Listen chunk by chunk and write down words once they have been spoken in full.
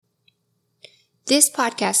This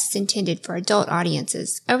podcast is intended for adult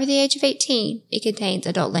audiences over the age of 18. It contains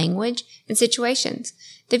adult language and situations.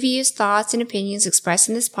 The views, thoughts, and opinions expressed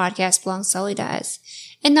in this podcast belong solely to us,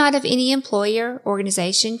 and not of any employer,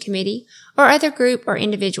 organization, committee, or other group or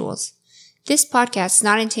individuals. This podcast is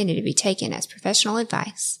not intended to be taken as professional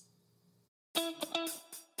advice.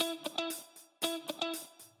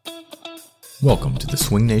 Welcome to the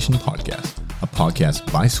Swing Nation Podcast, a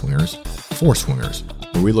podcast by swingers for swingers,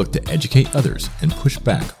 where we look to educate others and push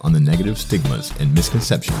back on the negative stigmas and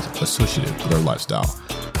misconceptions associated with our lifestyle.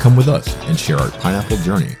 Come with us and share our pineapple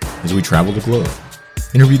journey as we travel the globe.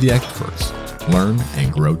 Interview the experts, learn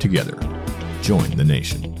and grow together. Join the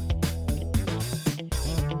nation.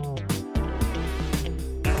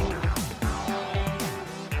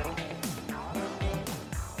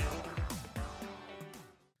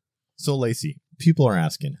 So Lacey, people are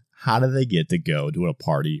asking, how do they get to go to a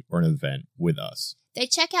party or an event with us? They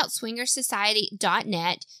check out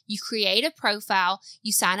swingersociety.net, you create a profile,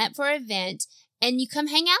 you sign up for an event, and you come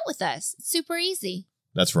hang out with us. It's super easy.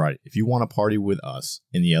 That's right. If you want to party with us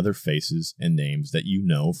and the other faces and names that you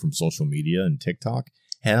know from social media and TikTok,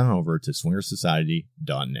 head on over to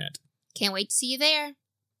swingersociety.net. Can't wait to see you there.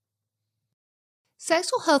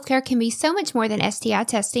 Sexual healthcare can be so much more than STI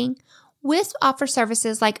testing. WISP offers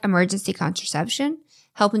services like emergency contraception,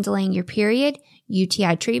 help in delaying your period,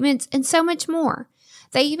 UTI treatments, and so much more.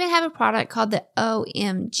 They even have a product called the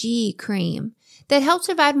OMG cream that helps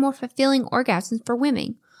provide more fulfilling orgasms for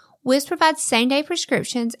women. WISP provides same-day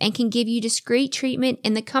prescriptions and can give you discreet treatment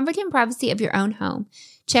in the comfort and privacy of your own home.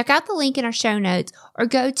 Check out the link in our show notes or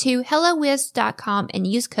go to hellowisp.com and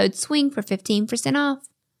use code SWING for 15% off.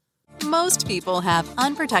 Most people have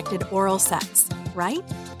unprotected oral sex, right?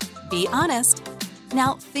 Be honest.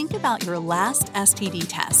 Now think about your last STD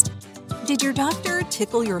test. Did your doctor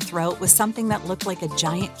tickle your throat with something that looked like a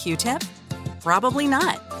giant Q-tip? Probably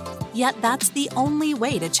not. Yet that's the only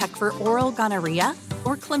way to check for oral gonorrhea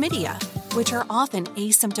or chlamydia, which are often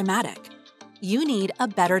asymptomatic. You need a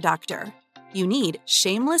better doctor. You need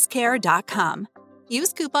shamelesscare.com.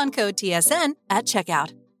 Use coupon code TSN at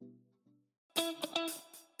checkout.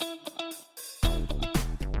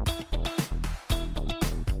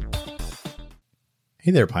 Hey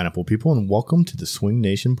there, pineapple people, and welcome to the Swing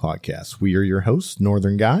Nation Podcast. We are your hosts,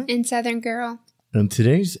 Northern Guy And Southern Girl. And in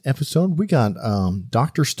today's episode, we got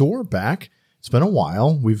Dr. Stoehr back. It's been a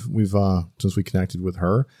while. We've since we connected with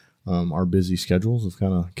her. Our busy schedules have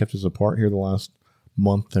kind of kept us apart here the last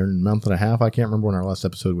month and a half. I can't remember when our last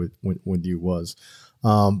episode with you was.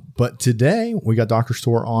 But today, we got Dr.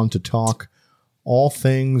 Stoehr on to talk all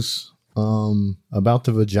things about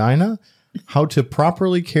the vagina. How to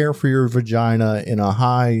properly care for your vagina in a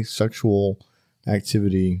high sexual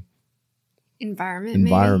activity environment.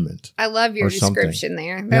 Maybe. I love your description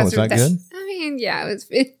there. Was that good? I mean, yeah, it was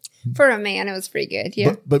for a man. It was pretty good.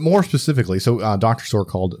 Yeah, but more specifically, so Dr. Stoehr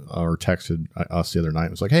called or texted us the other night.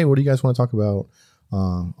 It was like, "Hey, what do you guys want to talk about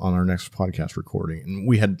on our next podcast recording?" And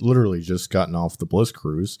we had literally just gotten off the Bliss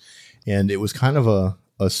cruise, and it was kind of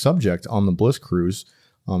a subject on the Bliss cruise,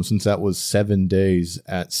 since that was 7 days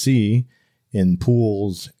at sea. In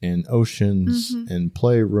pools and oceans and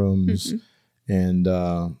playrooms. And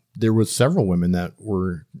there was several women that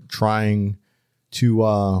were trying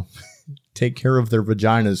to take care of their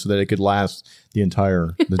vaginas so that it could last the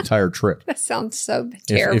entire trip. That sounds so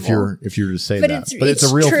terrible. If you're to say but that. But it's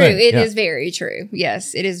a real true. thing. It is very true.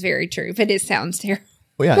 Yes, it is very true. But it sounds terrible.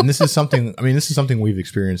 Well, yeah, and this is something we've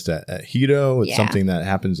experienced at Hito. It's something that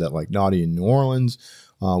happens at like Naughty in New Orleans.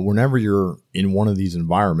 Whenever you're in one of these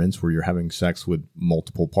environments where you're having sex with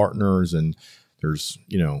multiple partners and there's,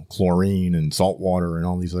 chlorine and salt water and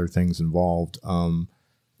all these other things involved,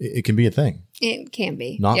 it can be a thing. It can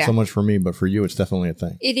be. Not so much for me, but for you, it's definitely a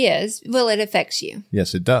thing. It is. Well, it affects you.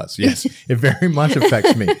 Yes, it does. Yes, it very much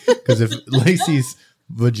affects me. Because if Lacey's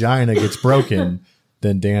vagina gets broken,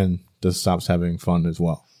 then Dan just stops having fun as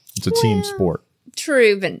well. It's a team sport.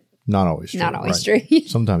 True, but not always true. Not always true.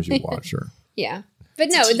 Sometimes you watch her. Yeah. But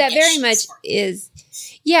no, that very much is,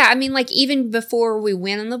 I mean, like even before we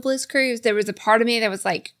went on the Bliss cruise, there was a part of me that was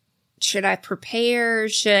like, should I prepare?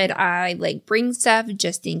 Should I like bring stuff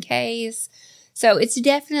just in case? So it's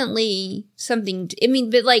definitely something,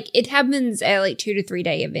 but like it happens at like 2 to 3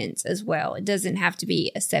 day events as well. It doesn't have to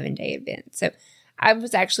be a 7-day event. So I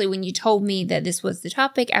was actually, when you told me that this was the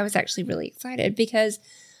topic, I was actually really excited because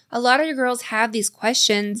a lot of your girls have these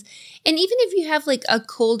questions. And even if you have like a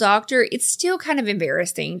cool doctor, it's still kind of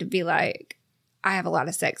embarrassing to be like, I have a lot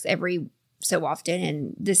of sex every so often,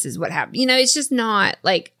 and this is what happened. It's just not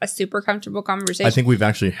like a super comfortable conversation. I think we've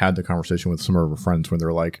actually had the conversation with some of our friends when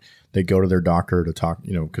they're like, they go to their doctor to talk,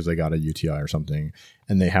 because they got a UTI or something,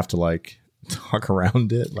 and they have to like talk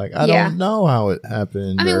around it. Like, I don't know how it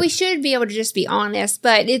happened. I mean, we should be able to just be honest,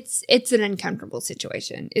 but it's an uncomfortable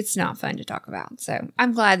situation. It's not fun to talk about. So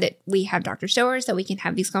I'm glad that we have Dr. Stoehr so we can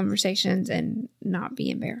have these conversations and not be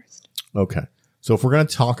embarrassed. Okay. So if we're going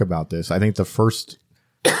to talk about this, I think the first...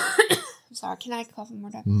 I'm sorry. Can I cough one more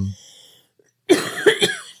time?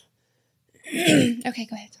 Okay,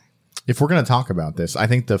 go ahead. Sorry. If we're going to talk about this, I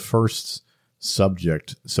think the first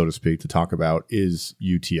subject, so to speak, to talk about is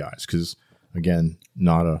UTIs, because again,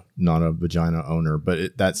 not a vagina owner,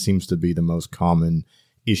 but that seems to be the most common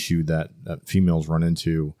issue that females run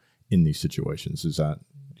into in these situations. Do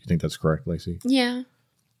you think that's correct, Lacey? Yeah.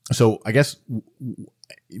 So I guess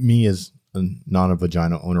me as not a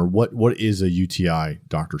vagina owner, what is a UTI,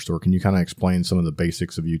 Dr. Stoehr? Can you kind of explain some of the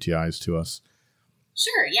basics of UTIs to us?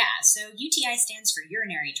 Sure, yeah. So UTI stands for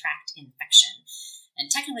urinary tract infection. And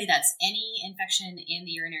technically, that's any infection in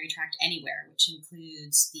the urinary tract anywhere, which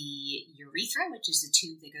includes the urethra, which is the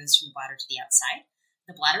tube that goes from the bladder to the outside,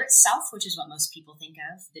 the bladder itself, which is what most people think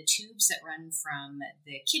of, the tubes that run from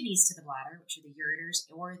the kidneys to the bladder, which are the ureters,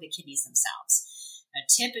 or the kidneys themselves. Now,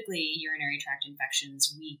 typically, urinary tract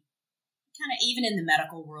infections, we kind of, even in the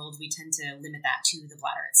medical world, we tend to limit that to the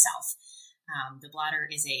bladder itself. The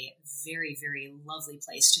bladder is a very, very lovely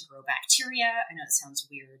place to grow bacteria. I know it sounds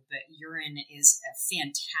weird, but urine is a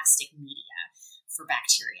fantastic media for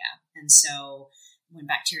bacteria. And so when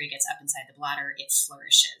bacteria gets up inside the bladder, it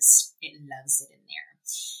flourishes. It loves it in there.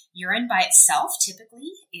 Urine by itself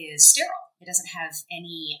typically is sterile. It doesn't have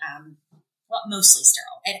any, mostly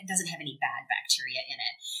sterile. It doesn't have any bad bacteria in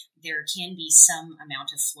it. There can be some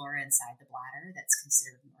amount of flora inside the bladder that's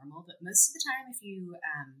considered normal, but most of the time, if you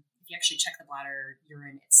actually check the bladder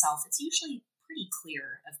urine itself, it's usually pretty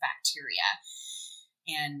clear of bacteria.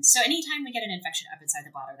 And so anytime we get an infection up inside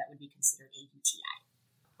the bladder, that would be considered a UTI.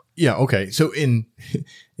 Yeah, okay. So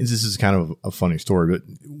this is kind of a funny story, but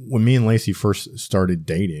when me and Lacey first started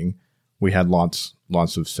dating, we had lots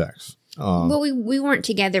of sex. Well, we weren't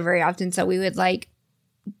together very often, so we would like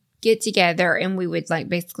get together and we would like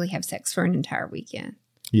basically have sex for an entire weekend.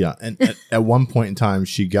 Yeah, and at one point in time,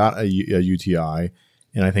 she got a UTI,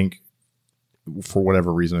 and I think for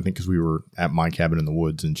whatever reason, I think because we were at my cabin in the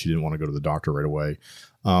woods and she didn't want to go to the doctor right away,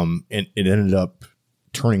 and it ended up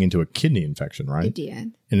turning into a kidney infection, right? It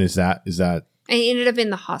did. And is that? And it ended up in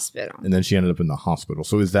the hospital. And then she ended up in the hospital.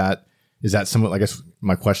 So is that some? I guess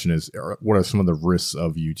my question is, what are some of the risks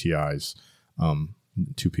of UTIs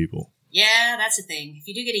to people? Yeah, that's the thing. If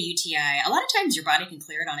you do get a UTI, a lot of times your body can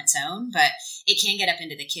clear it on its own, but it can get up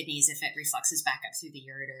into the kidneys if it refluxes back up through the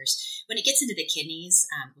ureters. When it gets into the kidneys,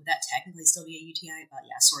 would that technically still be a UTI? Well,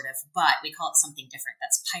 yeah, sort of. But we call it something different.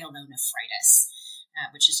 That's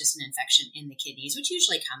pyelonephritis, which is just an infection in the kidneys, which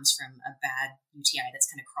usually comes from a bad UTI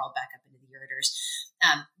that's kind of crawled back up into the ureters.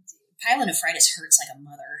 Pyelonephritis hurts like a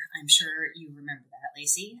mother. I'm sure you remember that,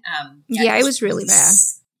 Lacey. Yeah, it was really bad.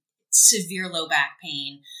 Severe low back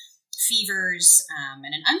pain. Fevers,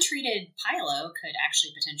 and an untreated pyelo could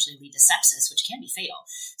actually potentially lead to sepsis, which can be fatal.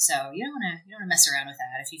 So you don't want to mess around with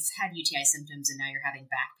that. If you've had UTI symptoms and now you're having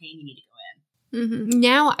back pain, you need to go in. Mm-hmm.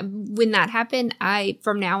 Now, when that happened,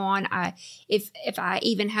 from now on, if I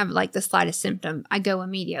even have like the slightest symptom, I go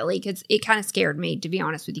immediately because it kind of scared me, to be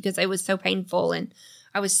honest with you, because it was so painful and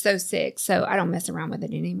I was so sick. So I don't mess around with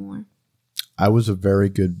it anymore. I was a very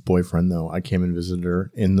good boyfriend, though. I came and visited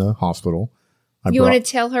her in the hospital. You want to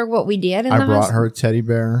tell her what we did in the hospital? I brought her a teddy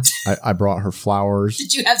bear. I brought her flowers.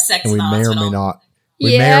 Did you have sex and in the hospital?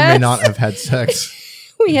 We may or may not have had sex.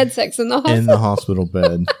 We had sex in the hospital. In the hospital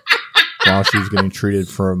bed while she was getting treated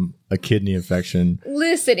from a kidney infection.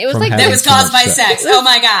 Listen, it was like that was caused by sex. Oh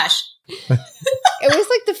my gosh. It was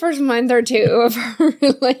like the first month or two of our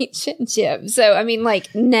relationship. So, I mean,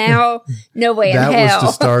 like now, no way in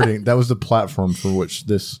hell. That was the platform for which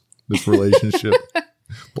this relationship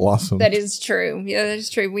blossomed. That is true. Yeah, that is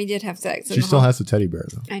true. We did have sex. She still has the teddy bear,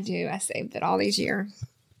 though. I do. I saved it all these years.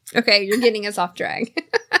 Okay, you're getting us off track.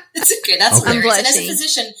 It's okay. That's hilarious. And as a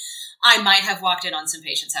physician, I might have walked in on some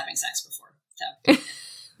patients having sex before. So.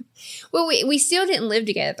 Well, we still didn't live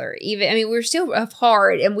together. We were still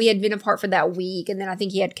apart, and we had been apart for that week. And then I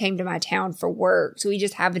think he had came to my town for work, so we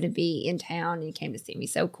just happened to be in town, and he came to see me.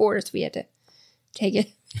 So of course we had to take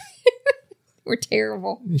it. We're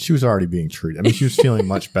terrible. She was already being treated. I mean, she was feeling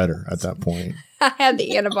much better at that point. I had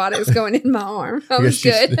the antibiotics going in my arm. I was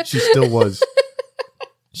good. She still was.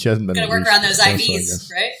 She hasn't been. Got to work around those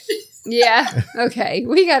IVs, right? Yeah. Okay.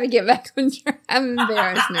 We got to get back on track. I'm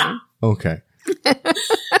embarrassed now. Okay.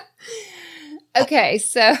 Okay,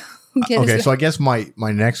 so so I guess my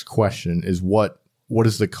next question is what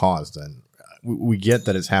is the cause then? We get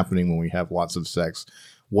that it's happening when we have lots of sex.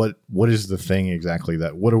 What is the thing exactly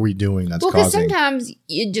what are we doing that's because causing? sometimes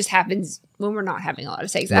it just happens when we're not having a lot of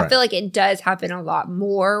sex. Right. I feel like it does happen a lot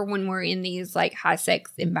more when we're in these like high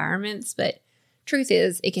sex environments, but truth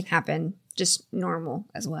is it can happen just normal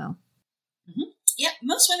as well. Mm-hmm. Yeah,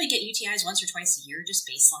 most women get UTIs once or twice a year, just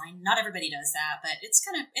baseline. Not everybody does that, but it's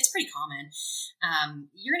pretty common.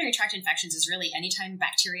 Urinary tract infections is really anytime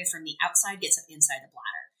bacteria from the outside gets up inside the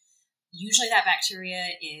bladder. Usually that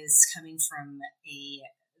bacteria is coming from a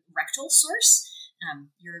rectal source.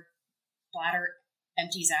 Your bladder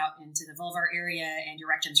empties out into the vulvar area and your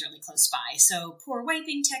rectum's really close by. So poor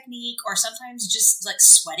wiping technique, or sometimes just like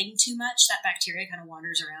sweating too much, that bacteria kind of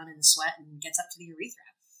wanders around in the sweat and gets up to the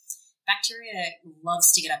urethra. Bacteria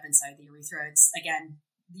loves to get up inside the urethra. It's, again,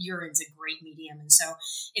 the urine's a great medium. And so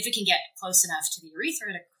if it can get close enough to the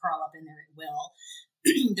urethra to crawl up in there, it will.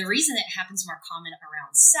 The reason it happens more common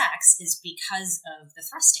around sex is because of the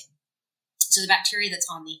thrusting. So the bacteria that's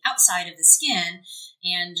on the outside of the skin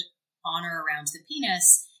and on or around the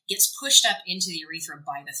penis gets pushed up into the urethra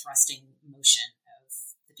by the thrusting motion of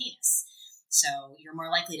the penis. So you're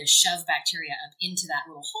more likely to shove bacteria up into that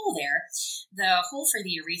little hole there. The hole for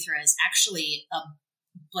the urethra is actually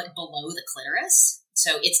below the clitoris.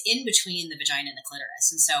 So it's in between the vagina and the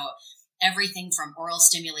clitoris. And so everything from oral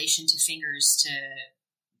stimulation to fingers to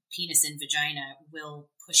penis and vagina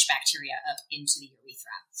will push bacteria up into the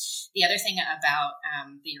urethra. The other thing about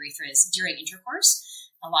the urethra is during intercourse,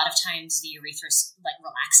 a lot of times the urethra like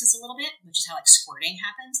relaxes a little bit, which is how like squirting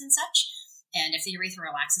happens and such. And if the urethra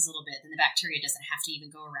relaxes a little bit, then the bacteria doesn't have to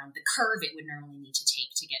even go around the curve it would normally need to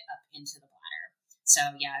take to get up into the bladder. So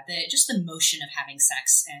yeah, just the motion of having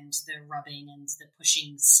sex and the rubbing and the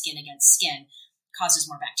pushing skin against skin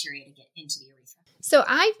causes more bacteria to get into the urethra. So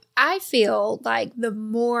I feel like the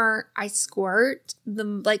more I squirt,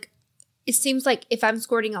 it seems like if I'm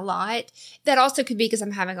squirting a lot, that also could be because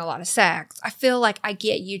I'm having a lot of sex. I feel like I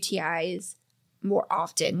get UTIs more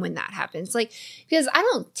often when that happens. Like, because I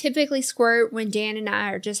don't typically squirt when Dan and I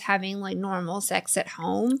are just having like normal sex at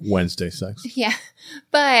home. Wednesday sex. Yeah.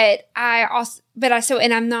 But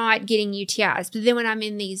and I'm not getting UTIs. But then when I'm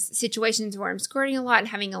in these situations where I'm squirting a lot and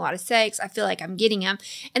having a lot of sex, I feel like I'm getting them.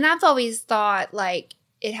 And I've always thought like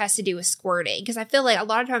it has to do with squirting. Because I feel like a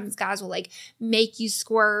lot of times guys will like make you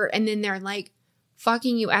squirt and then they're like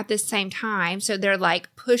fucking you at the same time. So they're like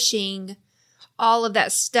pushing all of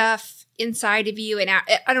that stuff inside of you. And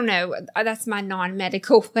I don't know, that's my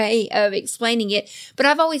non-medical way of explaining it. But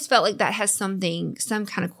I've always felt like that has some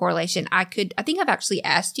kind of correlation. I think I've actually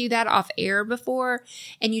asked you that off air before.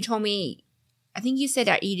 And you told me, I think you said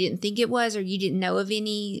that you didn't think it was, or you didn't know of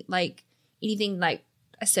anything like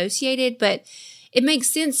associated. But it makes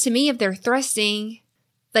sense to me if they're thrusting,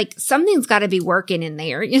 like something's got to be working in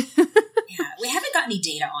there. Yeah, we haven't got any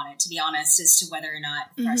data on it, to be honest, as to whether or not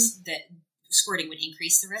that squirting would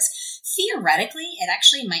increase the risk. Theoretically, it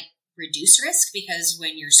actually might reduce risk because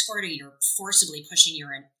when you're squirting, you're forcibly pushing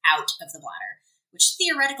urine out of the bladder, which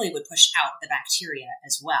theoretically would push out the bacteria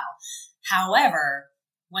as well. However,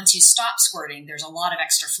 once you stop squirting, there's a lot of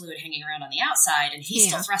extra fluid hanging around on the outside, and if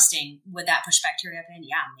he's still thrusting, would that push bacteria up in?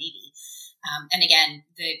 Yeah, maybe. And again,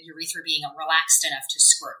 the urethra being relaxed enough to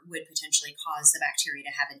squirt would potentially cause the bacteria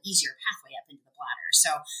to have an easier pathway up into the bladder.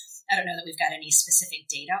 So I don't know that we've got any specific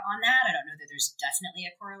data on that. I don't know that there's definitely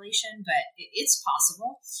a correlation, but it's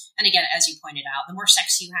possible. And again, as you pointed out, the more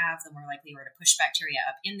sex you have, the more likely you are to push bacteria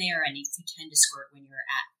up in there. And if you tend to squirt when you're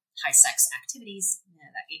at high sex activities,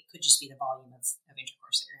 it could just be the volume of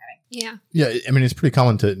intercourse that you're having. Yeah. Yeah. I mean, it's pretty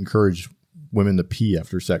common to encourage women to pee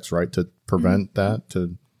after sex, right? To prevent that,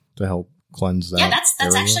 to help cleanse that. Yeah, that's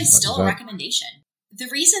actually still a recommendation. The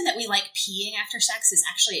reason that we like peeing after sex is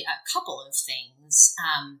actually a couple of things.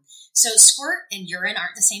 So squirt and urine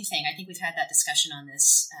aren't the same thing. I think we've had that discussion on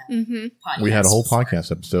this podcast. We had a whole podcast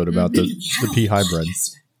episode about the pee hybrid.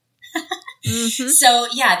 So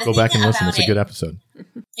yeah, go back and listen. It's a good episode.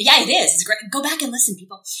 Yeah, it is. It's great. Go back and listen,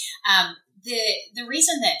 people. The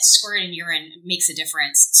reason that squirt and urine makes a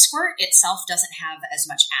difference, squirt itself doesn't have as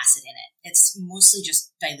much acid in it. It's mostly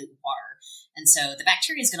just dilute water. And so the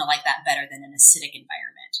bacteria is going to like that better than an acidic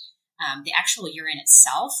environment. The actual urine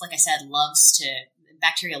itself, like I said,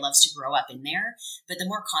 bacteria loves to grow up in there. But the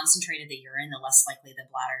more concentrated the urine, the less likely the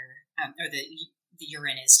bladder or the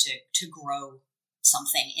urine is to grow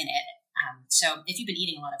something in it. So if you've been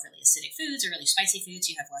eating a lot of really acidic foods or really spicy foods,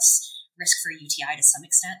 you have less risk for a UTI to some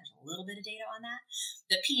extent. There's a little bit of data on that.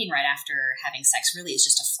 But peeing right after having sex really is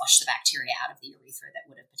just to flush the bacteria out of the urethra that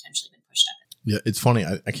would have potentially been pushed up. Yeah, it's funny.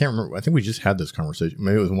 I can't remember. I think we just had this conversation.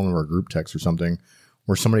 Maybe it was one of our group texts or something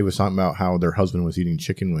where somebody was talking about how their husband was eating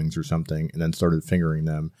chicken wings or something and then started fingering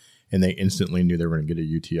them. And they instantly knew they were going to get a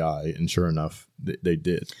UTI. And sure enough, they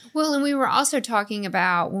did. Well, and we were also talking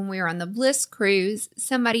about when we were on the Bliss cruise,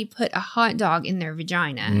 somebody put a hot dog in their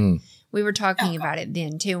vagina. We were talking about it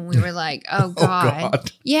then, too. And we were like, oh,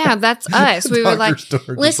 God. Yeah, that's us. We were like,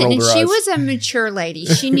 listen, and she was a mature lady.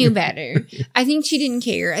 She knew better. I think she didn't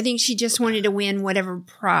care. I think she just wanted to win whatever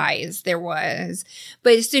prize there was.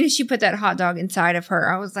 But as soon as she put that hot dog inside of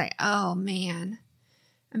her, I was like, oh, man.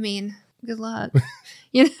 I mean, good luck.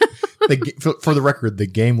 You know? For the record, the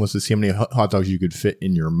game was to see how many hot dogs you could fit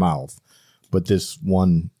in your mouth. But this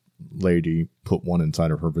one lady put one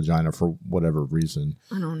inside of her vagina for whatever reason.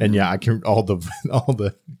 I don't know. And yeah, all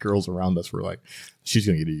the girls around us were like, she's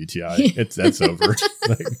gonna get a UTI. That's over.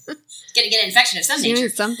 Like, gonna get an infection of some nature.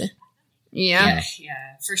 Something. Yeah,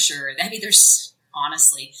 for sure. I mean, there's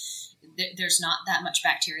honestly there's not that much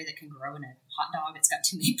bacteria that can grow in a hot dog. It's got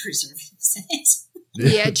too many preservatives in it.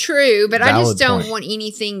 Yeah, true. But I just don't point. want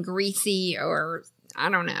anything greasy or I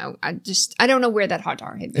don't know. I don't know where that hot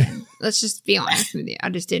dog had been. Let's just be honest with you. I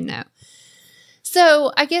just didn't know.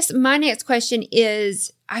 So I guess my next question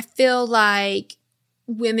is, I feel like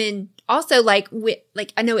women also like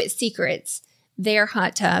I know it's Secrets. Their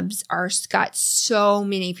hot tubs got so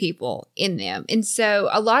many people in them. And so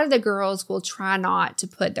a lot of the girls will try not to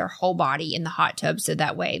put their whole body in the hot tub so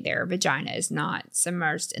that way their vagina is not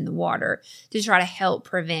submerged in the water to try to help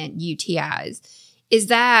prevent UTIs. Is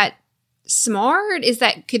that smart?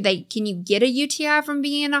 Can you get a UTI from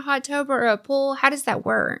being in a hot tub or a pool? How does that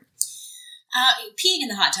work? Peeing in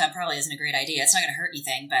the hot tub probably isn't a great idea. It's not going to hurt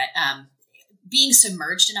anything, but being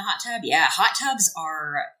submerged in a hot tub, hot tubs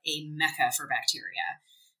are a mecca for bacteria.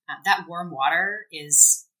 That warm water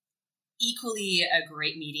is equally a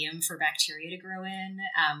great medium for bacteria to grow in.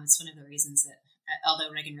 It's one of the reasons that,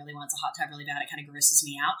 although Reagan really wants a hot tub really bad, it kind of grosses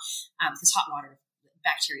me out because hot water,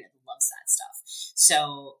 bacteria loves that stuff.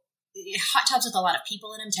 So hot tubs with a lot of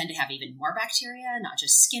people in them tend to have even more bacteria, not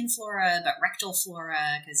just skin flora, but rectal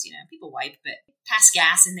flora, because, people wipe, but pass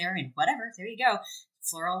gas in there and whatever. There you go.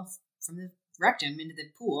 Floral from the rectum into the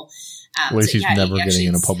pool. Lacey's never getting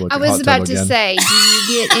in a public hot tub. I was about to say, do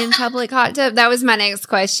you get in public hot tub? That was my next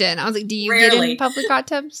question. I was like, do you get in public hot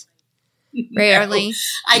tubs? Rarely.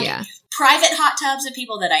 No. Private hot tubs of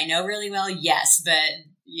people that I know really well, yes. But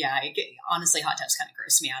honestly, hot tubs kind of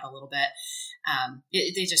gross me out a little bit.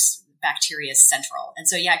 Bacteria is central. And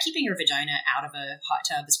so, keeping your vagina out of a hot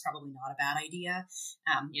tub is probably not a bad idea.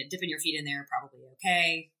 Dipping your feet in there, probably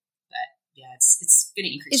okay. But it's going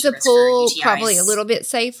to increase. Is a pool probably a little bit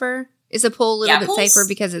safer? Is a pool a little bit safer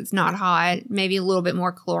because it's not hot? Maybe a little bit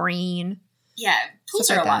more chlorine? Yeah, pools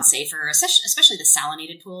are a lot safer, especially the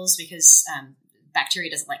salinated pools, because bacteria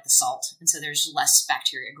doesn't like the salt. And so there's less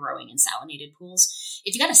bacteria growing in salinated pools.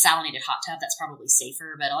 If you got a salinated hot tub, that's probably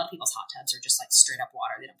safer. But a lot of people's hot tubs are just like straight up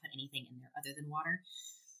water. They don't put anything in there other than water.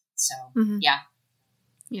 So,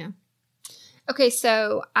 Yeah. Okay,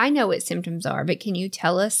 so I know what symptoms are, but can you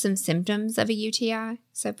tell us some symptoms of a UTI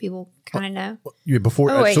so people kind of know? Yeah,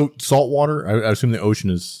 so salt water, I assume the ocean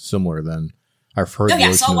is similar then. I've heard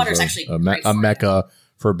salt water is actually a mecca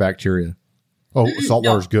for bacteria. Oh, salt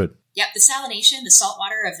water is good. Yeah, the salination, the salt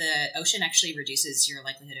water of the ocean actually reduces your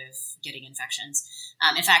likelihood of getting infections.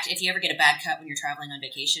 In fact, if you ever get a bad cut when you're traveling on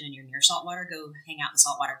vacation and you're near salt water, go hang out in the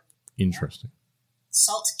salt water. Interesting.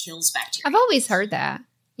 Salt kills bacteria. I've always heard that.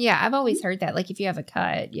 Yeah, I've always heard that. Like if you have a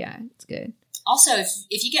cut, it's good. Also,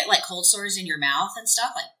 if you get like cold sores in your mouth and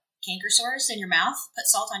stuff, like canker sores in your mouth, put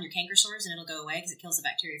salt on your canker sores and it'll go away because it kills the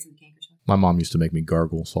bacteria from the canker sore. My mom used to make me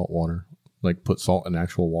gargle salt water. Like put salt in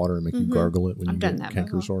actual water and make you gargle it when you get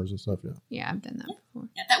canker sores and stuff. Yeah, I've done that before.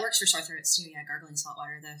 Yeah, that works for sore throats too. Yeah, gargling salt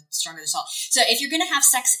water, the stronger the salt. So if you're going to have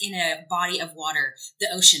sex in a body of water, the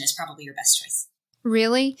ocean is probably your best choice.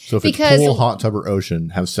 Really? So if it's pool, hot tub, or ocean,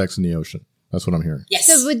 have sex in the ocean. That's what I'm hearing. Yes.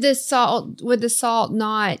 So would the salt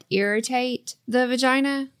not irritate the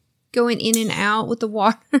vagina going in and out with the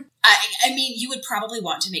water? I mean, you would probably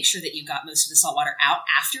want to make sure that you got most of the salt water out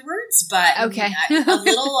afterwards, but okay.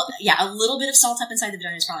 a little bit of salt up inside the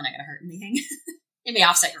vagina is probably not going to hurt anything. It may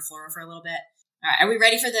offset your flora for a little bit. All right. Are we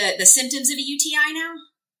ready for the symptoms of a UTI now?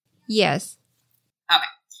 Yes. Okay.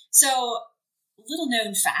 So, little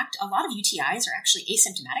known fact, a lot of UTIs are actually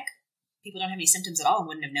asymptomatic. People don't have any symptoms at all and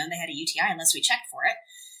wouldn't have known they had a UTI unless we checked for it.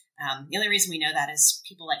 The only reason we know that is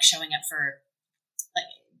people like showing up for like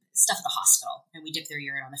stuff at the hospital, and we dip their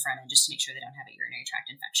urine on the front end just to make sure they don't have a urinary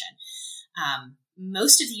tract infection.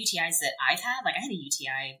 Most of the UTIs that I've had, like I had a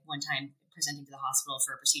UTI one time presenting to the hospital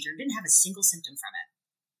for a procedure, didn't have a single symptom from it.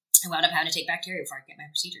 I wound up having to take bacteria before I get my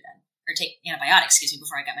procedure done, or take antibiotics,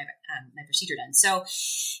 before I got my procedure done. So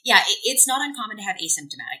yeah, it's not uncommon to have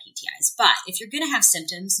asymptomatic UTIs, but if you're going to have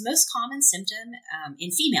symptoms, most common symptom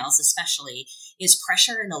in females especially is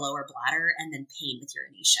pressure in the lower bladder and then pain with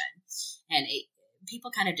urination. And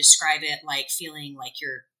people kind of describe it like feeling like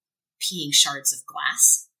you're peeing shards of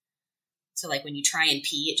glass. So like when you try and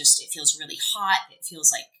pee, it feels really hot. It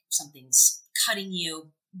feels like something's cutting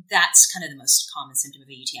you. That's kind of the most common symptom of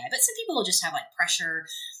a UTI. But some people will just have like pressure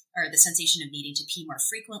or the sensation of needing to pee more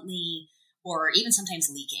frequently, or even sometimes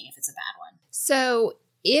leaking if it's a bad one. So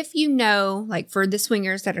if you know, like for the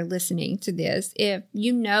swingers that are listening to this, if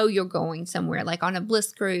you know you're going somewhere like on a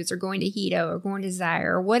bliss cruise or going to Hedo or going to Zyre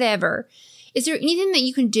or whatever, is there anything that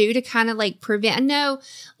you can do to kind of like prevent? I know,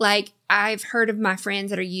 like I've heard of my friends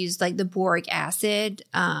that are used like the boric acid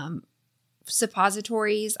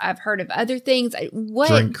suppositories. I've heard of other things.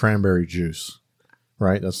 Drink cranberry juice,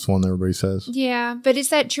 right? That's the one that everybody says. Yeah, but is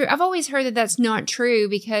that true? I've always heard that that's not true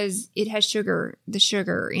because it has the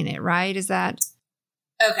sugar in it, right? Is that...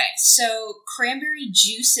 Okay, so cranberry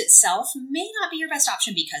juice itself may not be your best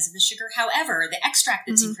option because of the sugar. However, the extract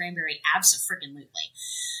that's in cranberry, abso-freaking-lutely.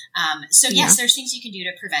 Yes, there's things you can do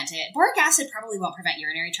to prevent it. Boric acid probably won't prevent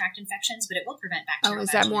urinary tract infections, but it will prevent bacterial. Oh,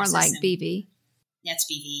 is that more like BV? That's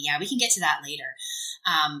BV. Yeah, we can get to that later.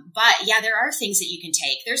 But yeah, there are things that you can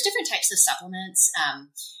take. There's different types of supplements.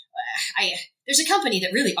 There's a company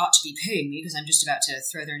that really ought to be paying me because I'm just about to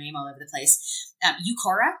throw their name all over the place.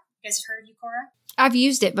 Eucora. You guys have heard of Eucora? I've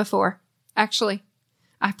used it before, actually.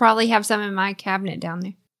 I probably have some in my cabinet down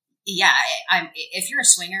there. Yeah, if you're a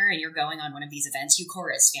swinger and you're going on one of these events,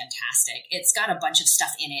 Eucora is fantastic. It's got a bunch of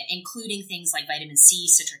stuff in it, including things like vitamin C,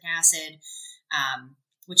 citric acid,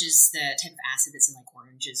 which is the type of acid that's in like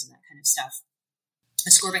oranges and that kind of stuff.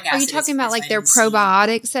 Ascorbic acid. Are you talking about like their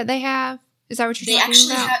probiotics that they have? Is that what you're talking about? They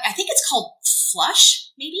actually have, I think it's called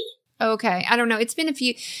Flush, maybe? Okay. I don't know. It's been a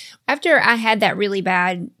few. After I had that really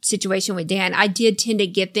bad situation with Dan, I did tend to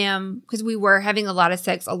get them because we were having a lot of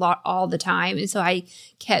sex all the time. And so I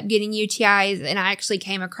kept getting UTIs, and I actually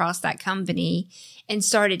came across that company and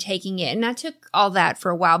started taking it. And I took all that for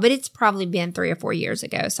a while, but it's probably been 3 or 4 years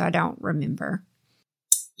ago. So I don't remember.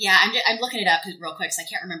 Yeah, I'm looking it up real quick because I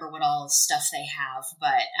can't remember what all stuff they have,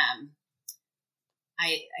 but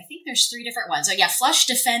I think there's 3 different ones. So yeah, Flush,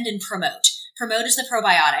 Defend, and Promote. Promote is the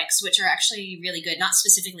probiotics, which are actually really good, not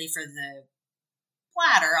specifically for the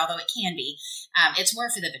bladder, although it can be. It's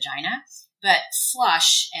more for the vagina, but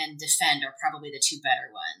Flush and Defend are probably the 2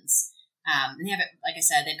 better ones. And they have it, like I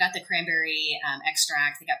said, they've got the cranberry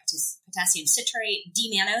extract, they got potassium citrate,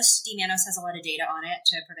 D-mannose. D-mannose has a lot of data on it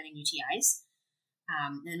to preventing UTIs.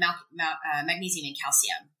 And magnesium and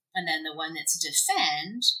calcium. And then the one that's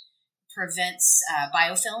Defend prevents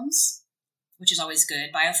biofilms, which is always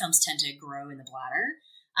good. Biofilms tend to grow in the bladder.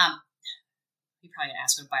 You're probably going to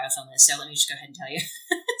ask what a biofilm is, so let me just go ahead and tell you.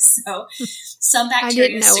 So some bacteria I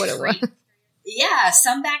didn't know secrete, what it was. Yeah,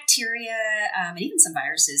 some bacteria and even some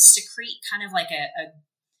viruses secrete kind of like a,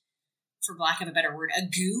 for lack of a better word, a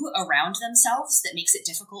goo around themselves that makes it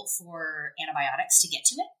difficult for antibiotics to get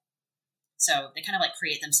to it. So they kind of like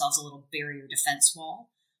create themselves a little barrier defense wall.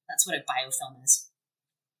 That's what a biofilm is.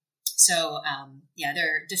 So,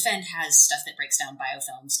 their Defend has stuff that breaks down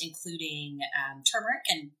biofilms, including turmeric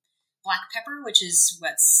and black pepper, which is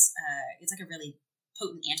it's like a really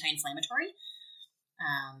potent anti-inflammatory.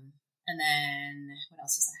 And then what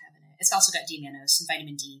else does that have in it? It's also got D-mannose and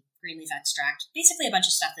vitamin D, green leaf extract, basically a bunch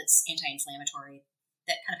of stuff that's anti-inflammatory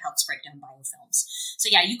that kind of helps break down biofilms. So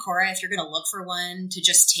yeah, Eucora, if you're going to look for one to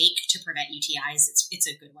just take to prevent UTIs, it's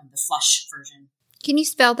a good one, the Flush version. Can you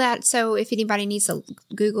spell that so if anybody needs to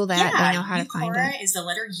Google that, they know how to find it? Eucora is the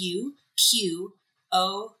letter U, Q,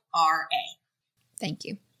 O-R-A. Thank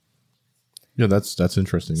you. Yeah, that's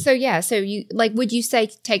interesting. So yeah, so you would you say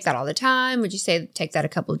take that all the time? Would you say take that a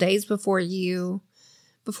couple of days before you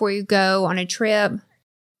go on a trip?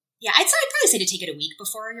 Yeah, I'd probably say to take it a week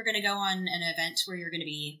before you're going to go on an event where you're going to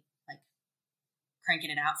be like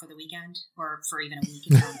cranking it out for the weekend or for even a week.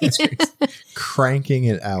 Cranking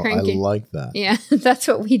it out. I like that. Yeah, that's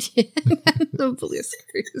what we did on the Bliss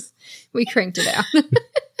Cruise. We cranked it out.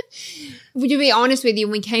 To be honest with you,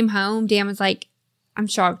 when we came home, Dan was like, I'm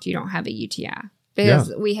shocked you don't have a UTI.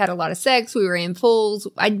 Because we had a lot of sex. We were in pools.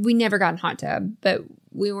 We never got in hot tub, but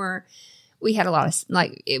we had a lot of,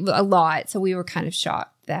 a lot. So we were kind of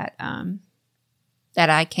shocked that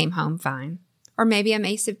I came home fine. Or maybe I'm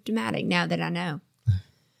asymptomatic now that I know.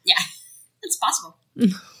 Yeah, it's possible.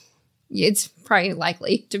 It's probably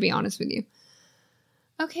likely, to be honest with you.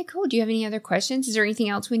 Okay, cool. Do you have any other questions? Is there anything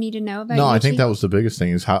else we need to know about No, UTI? I think that was the biggest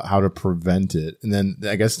thing is how to prevent it. And then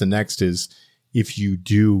I guess the next is if you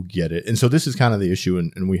do get it. And so this is kind of the issue.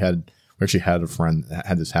 And we actually had a friend that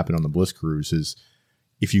had this happen on the Bliss cruise is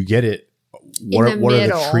if you get it, what are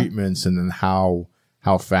the treatments and then how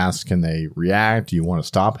fast can they react? Do you want to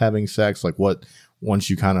stop having sex? Like what,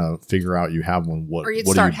 once you kind of figure out you have one, what, or you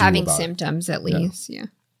what start do you do having about symptoms at least. Yeah.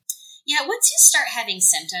 Yeah, once you start having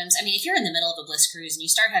symptoms, I mean, if you're in the middle of a Bliss cruise and you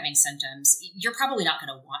start having symptoms, you're probably not going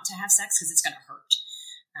to want to have sex because it's going to hurt.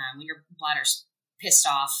 When your bladder's pissed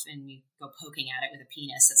off and you go poking at it with a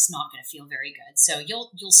penis, that's not going to feel very good. So you'll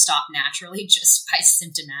stop naturally just by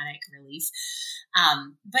symptomatic relief.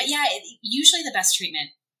 But yeah, usually the best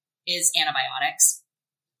treatment is antibiotics.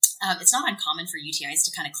 It's not uncommon for UTIs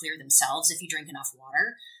to kind of clear themselves if you drink enough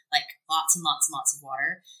water, like lots and lots and lots of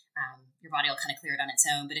water. Your body will kind of clear it on its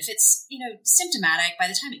own. But if it's, symptomatic, by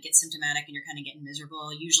the time it gets symptomatic and you're kind of getting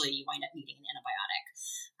miserable, usually you wind up needing an antibiotic.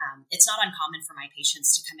 It's not uncommon for my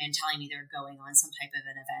patients to come in telling me they're going on some type of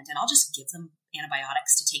an event, and I'll just give them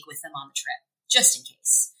antibiotics to take with them on the trip, just in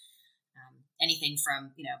case. Anything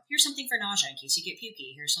from, here's something for nausea in case you get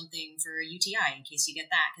pukey. Here's something for a UTI in case you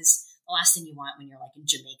get that. Because the last thing you want when you're like in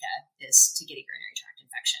Jamaica is to get a urinary tract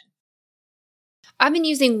infection. I've been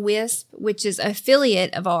using WISP, which is an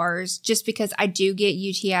affiliate of ours, just because I do get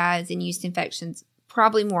UTIs and yeast infections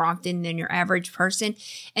probably more often than your average person.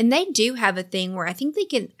 And they do have a thing where I think they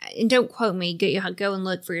can, and don't quote me, go and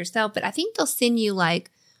look for yourself, but I think they'll send you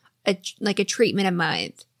like a treatment a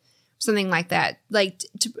month. Something like that.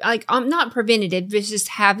 I'm not preventative, but just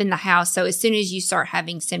have in the house. So as soon as you start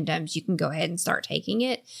having symptoms, you can go ahead and start taking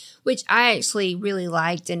it, which I actually really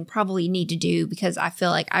liked and probably need to do because I feel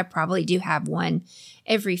like I probably do have one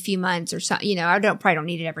every few months or something. I probably don't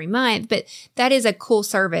need it every month, but that is a cool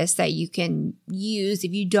service that you can use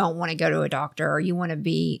if you don't want to go to a doctor or you want to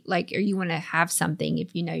be or you want to have something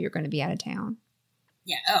if you're going to be out of town.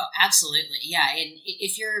 Yeah. Oh, absolutely. Yeah. And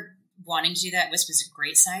if you're wanting to do that, WISP is a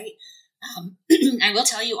great site. I will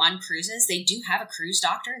tell you on cruises, they do have a cruise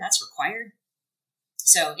doctor. That's required.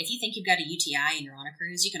 So if you think you've got a UTI and you're on a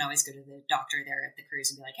cruise, you can always go to the doctor there at the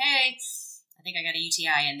cruise and be like, hey, I think I got a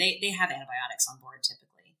UTI. And they have antibiotics on board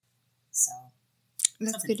typically. So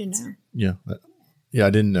that's good to know. Yeah. Yeah.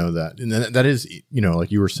 I didn't know that. And that is,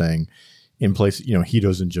 like you were saying, in place,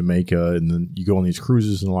 Hito's in Jamaica, and then you go on these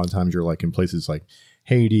cruises, and a lot of times you're like in places like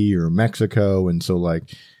Haiti or Mexico. And so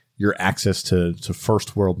like your access to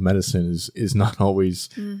first world medicine is not always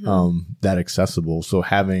that accessible. So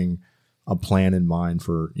having a plan in mind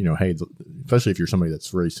for, hey, especially if you're somebody that's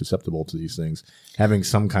very susceptible to these things, having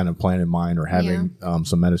some kind of plan in mind or having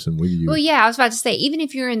some medicine with you. Well, yeah, I was about to say, even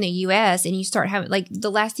if you're in the U.S. and you start having,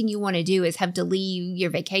 the last thing you want to do is have to leave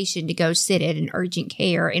your vacation to go sit at an urgent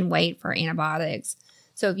care and wait for antibiotics.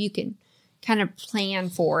 So if you can kind of plan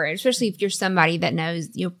for it, especially if you're somebody that knows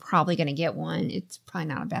you're probably going to get one, it's probably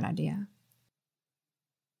not a bad idea.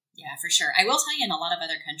 Yeah, for sure. I will tell you, in a lot of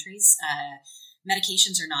other countries,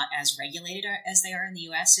 medications are not as regulated as they are in the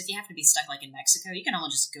U.S. So if you happen to be stuck like in Mexico, you can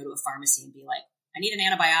almost just go to a pharmacy and be like, I need an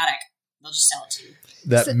antibiotic. They'll just sell it to you.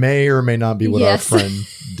 That may or may not be what our friend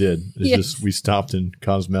did. It's just we stopped in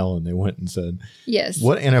Cozumel and they went and said, yes,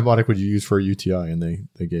 what antibiotic would you use for a UTI? And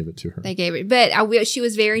they gave it to her. They gave it. But she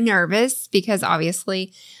was very nervous because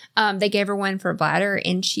obviously they gave her one for bladder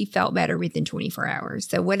and she felt better within 24 hours.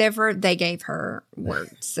 So whatever they gave her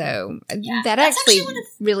worked. So that actually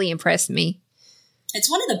really impressed me. It's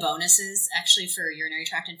one of the bonuses actually for urinary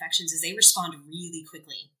tract infections is they respond really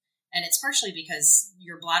quickly. And it's partially because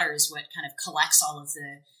your bladder is what kind of collects all of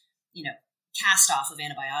the, cast off of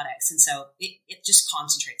antibiotics. And so it just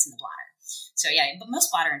concentrates in the bladder. So yeah, but most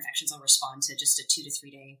bladder infections will respond to just a 2 to 3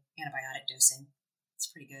 day antibiotic dosing. It's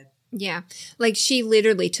pretty good. Yeah. She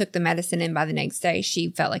literally took the medicine and by the next day she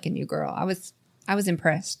felt like a new girl. I was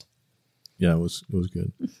impressed. Yeah, it was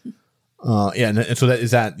good. And so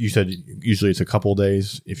that you said usually it's a couple of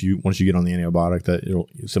days once you get on the antibiotic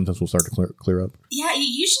that symptoms will start to clear up. Yeah,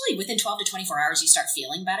 usually within 12 to 24 hours you start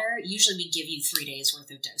feeling better. Usually we give you 3 days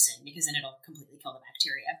worth of dosing because then it'll completely kill the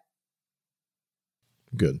bacteria.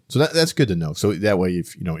 Good. So that's good to know. So that way,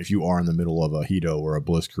 if you are in the middle of a Hito or a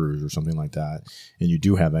Bliss cruise or something like that, and you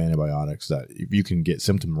do have antibiotics, that if you can get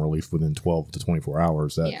symptom relief within 12 to 24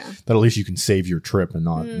 hours, that at least you can save your trip and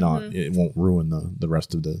not it won't ruin the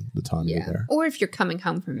rest of the time you're there. Or if you're coming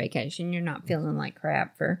home from vacation, you're not feeling like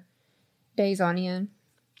crap for days on end.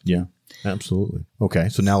 Yeah, absolutely. Okay,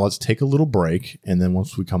 so now let's take a little break, and then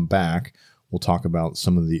once we come back, we'll talk about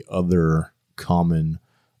some of the other common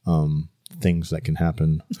things that can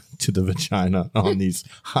happen to the vagina on these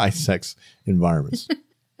high sex environments.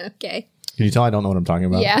 Okay. Can you tell I don't know what I'm talking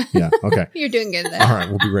about? Yeah. Yeah. Okay. You're doing good, though. All right.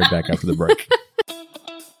 We'll be right back after the break.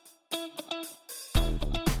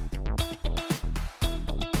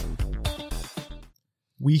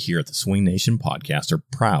 We here at the Swing Nation podcast are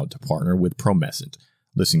proud to partner with Promescent.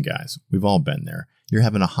 Listen, guys, we've all been there. You're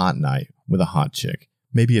having a hot night with a hot chick,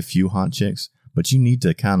 maybe a few hot chicks, but you need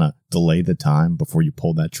to kind of delay the time before you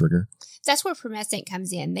pull that trigger. That's where Promescent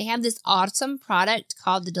comes in. They have this awesome product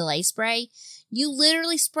called the Delay Spray. You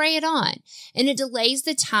literally spray it on, and it delays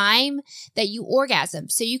the time that you orgasm,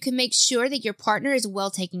 so you can make sure that your partner is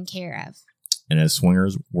well taken care of. And as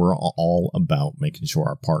swingers, we're all about making sure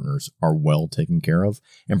our partners are well taken care of.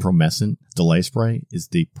 And Promescent Delay Spray is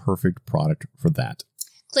the perfect product for that.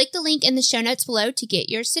 Click the link in the show notes below to get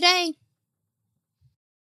yours today.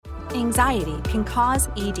 Anxiety can cause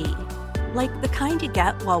ED, like the kind you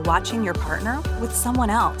get while watching your partner with someone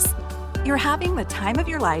else. You're having the time of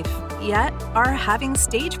your life, yet are having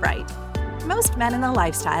stage fright. Most men in the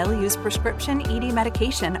lifestyle use prescription ED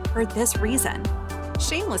medication for this reason.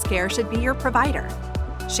 Shameless Care should be your provider.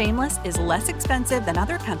 Shameless is less expensive than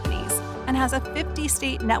other companies and has a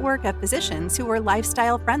 50-state network of physicians who are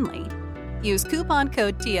lifestyle friendly. Use coupon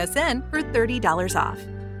code TSN for $30 off.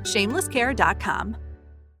 Shamelesscare.com.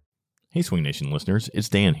 Hey, Swing Nation listeners, it's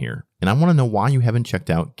Dan here, and I want to know why you haven't checked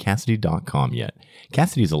out Cassidy.com yet.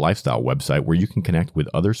 Cassidy is a lifestyle website where you can connect with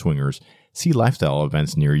other swingers, see lifestyle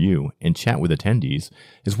events near you, and chat with attendees,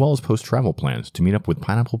 as well as post travel plans to meet up with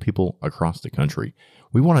pineapple people across the country.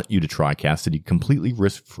 We want you to try Cassidy completely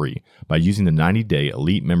risk-free by using the 90-day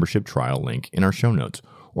elite membership trial link in our show notes,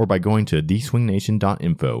 or by going to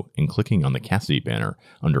theswingnation.info and clicking on the Cassidy banner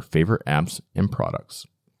under favorite apps and products.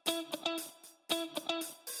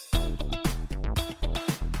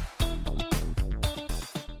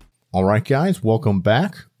 All right, guys, welcome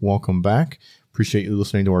back. Welcome back. Appreciate you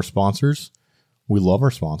listening to our sponsors. We love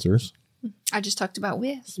our sponsors. I just talked about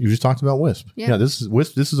Wisp. You just talked about Wisp. Yeah, this is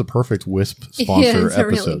Wisp. This is a perfect Wisp sponsor yeah, it's episode. a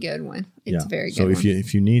really good one. It's a very good one. So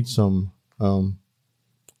if you need some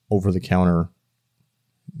over the counter,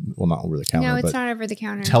 well, not over the counter, no, it's but not over the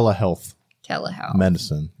counter. Telehealth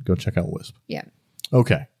medicine, go check out Wisp. Yeah.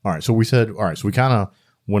 Okay. All right. So we kind of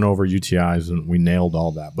went over UTIs and we nailed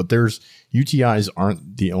all that. But UTIs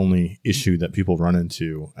aren't the only issue that people run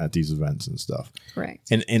into at these events and stuff.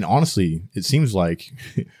 Correct. And honestly, it seems like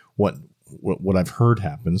what I've heard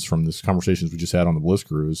happens from this conversations we just had on the Bliss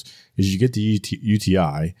Cruise is you get the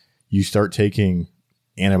UTI, you start taking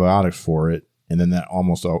antibiotics for it, and then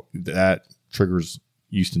that triggers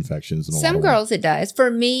yeast infections. In Some girls it does.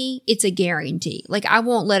 For me, it's a guarantee. Like, I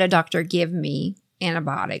won't let a doctor give me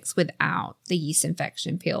antibiotics without the yeast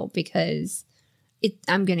infection pill because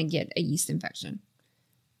I'm going to get a yeast infection.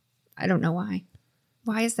 I don't know why.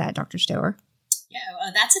 Why is that, Dr. Stoehr?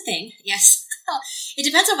 Yeah, that's a thing. Yes. It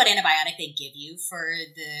depends on what antibiotic they give you for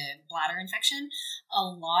the bladder infection. A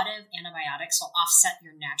lot of antibiotics will offset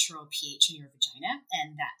your natural pH in your vagina,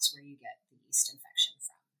 and that's where you get the yeast infection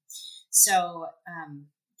from. So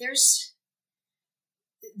there's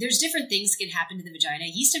different things that can happen to the vagina.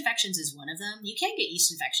 Yeast infections is one of them. You can get yeast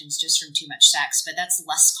infections just from too much sex, but that's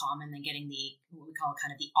less common than getting what we call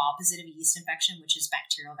kind of the opposite of a yeast infection, which is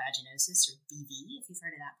bacterial vaginosis, or BV, if you've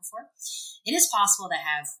heard of that before. It is possible to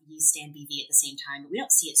have yeast and BV at the same time, but we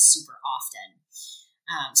don't see it super often.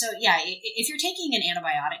 If you're taking an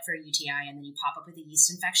antibiotic for a UTI and then you pop up with a yeast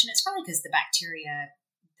infection, it's probably because the bacteria,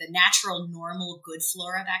 the natural, normal, good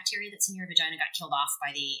flora bacteria that's in your vagina got killed off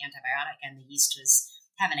by the antibiotic, and the yeast was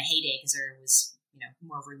having a heyday because there was,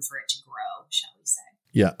 more room for it to grow, shall we say.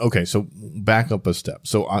 Yeah. Okay. So back up a step.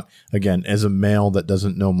 So again, as a male that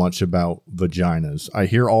doesn't know much about vaginas, I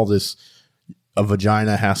hear all this. A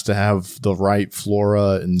vagina has to have the right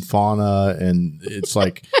flora and fauna, and it's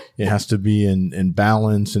like it has to be in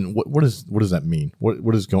balance. And what does that mean?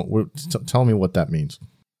 Tell me what that means.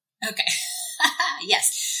 Okay.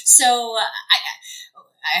 Yes. So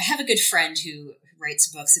I have a good friend who writes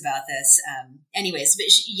books about this.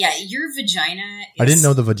 Your vagina is... I didn't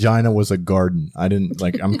know the vagina was a garden.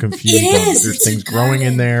 I'm confused. There's things growing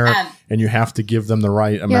in there, and you have to give them the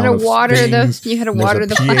right amount of things. You had to water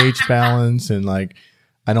the pH balance, and I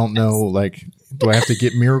don't know, do I have to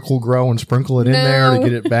get Miracle Grow and sprinkle it in there to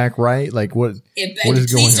get it back right? What is going on here?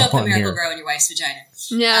 Please don't put Miracle Grow in your wife's vagina.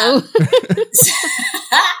 No.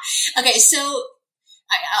 Okay, so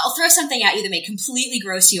I'll throw something at you that may completely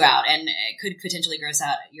gross you out and could potentially gross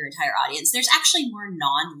out your entire audience. There's actually more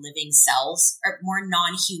non-living cells, or more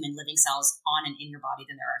non-human living cells on and in your body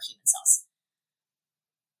than there are human cells.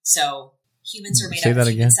 So humans are made up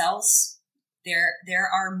of human cells. There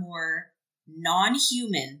are more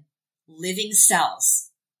non-human living cells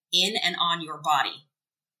in and on your body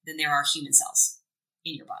than there are human cells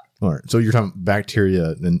in your body. All right. So you're talking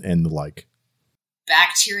bacteria and the like.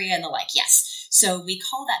 Bacteria and the like, yes. So we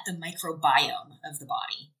call that the microbiome of the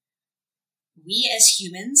body. We as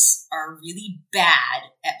humans are really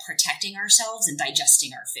bad at protecting ourselves and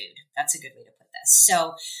digesting our food. That's a good way to put this.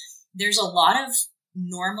 So there's a lot of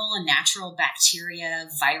normal and natural bacteria,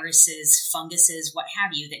 viruses, funguses, what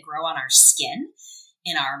have you, that grow on our skin,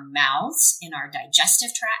 in our mouths, in our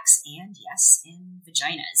digestive tracts, and yes, in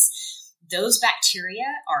vaginas. Those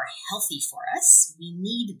bacteria are healthy for us. We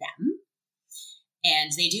need them.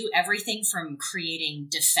 And they do everything from creating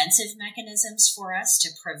defensive mechanisms for us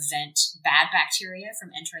to prevent bad bacteria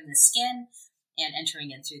from entering the skin and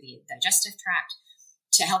entering in through the digestive tract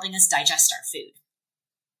to helping us digest our food.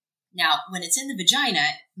 Now, when it's in the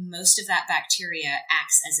vagina, most of that bacteria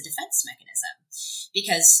acts as a defense mechanism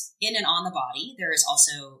because in and on the body, there is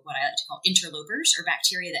also what I like to call interlopers, or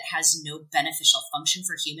bacteria that has no beneficial function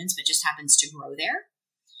for humans, but just happens to grow there.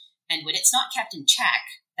 And when it's not kept in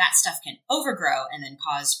check, that stuff can overgrow and then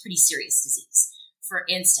cause pretty serious disease. For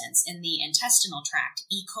instance, in the intestinal tract,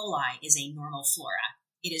 E. coli is a normal flora.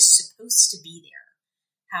 It is supposed to be there.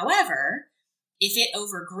 However, if it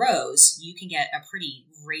overgrows, you can get a pretty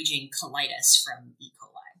raging colitis from E.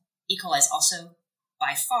 coli. E. coli is also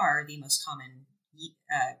by far the most common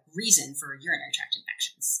reason for urinary tract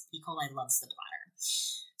infections. E. coli loves the bladder.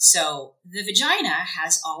 So the vagina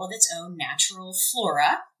has all of its own natural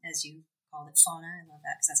flora, as you called it fauna. I love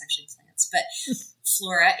that because that's actually plants, but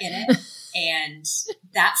flora in it. And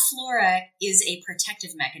that flora is a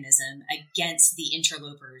protective mechanism against the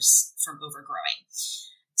interlopers from overgrowing.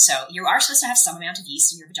 So you are supposed to have some amount of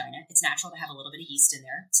yeast in your vagina. It's natural to have a little bit of yeast in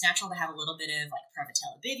there. It's natural to have a little bit of like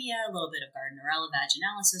Prevotella bivia, a little bit of Gardnerella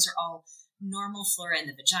vaginalis. Those are all normal flora in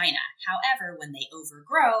the vagina. However, when they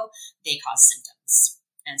overgrow, they cause symptoms.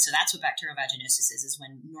 And so that's what bacterial vaginosis is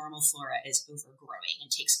when normal flora is overgrowing and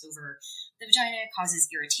takes over the vagina, causes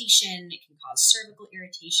irritation. It can cause cervical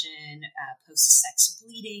irritation, post-sex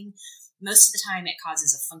bleeding. Most of the time, it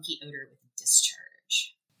causes a funky odor with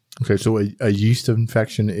discharge. Okay, so a yeast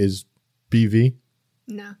infection is BV?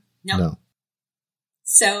 No.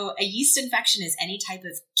 So a yeast infection is any type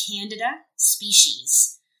of Candida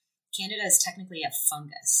species. Candida is technically a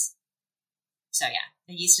fungus. So yeah,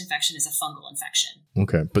 a yeast infection is a fungal infection.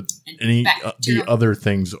 Okay, but any the other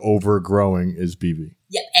things overgrowing is BV.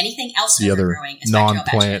 Yep, anything else the overgrowing other is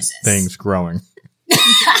non-plant things growing.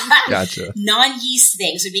 Gotcha. Non-yeast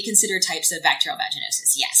things would be considered types of bacterial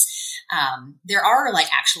vaginosis, yes. There are like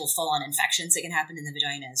actual full-on infections that can happen in the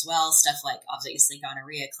vagina as well, stuff like obviously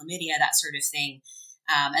gonorrhea, chlamydia, that sort of thing.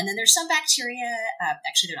 And then there's some bacteria,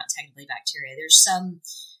 actually they're not technically bacteria, there's some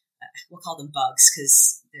we'll call them bugs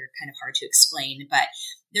because they're kind of hard to explain, but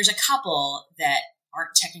there's a couple that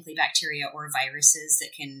aren't technically bacteria or viruses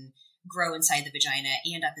that can grow inside the vagina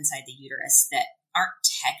and up inside the uterus that aren't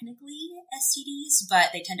technically STDs,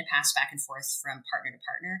 but they tend to pass back and forth from partner to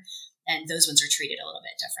partner, and those ones are treated a little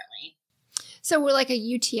bit differently. So we're like a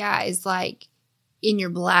UTI is like in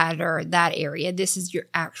your bladder, that area. This is your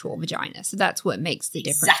actual vagina. So that's what makes the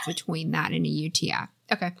difference between that and a UTI.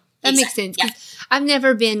 Okay. That makes sense. Yeah. I've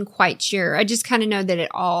never been quite sure. I just kind of know that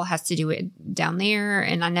it all has to do with down there.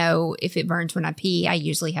 And I know if it burns when I pee, I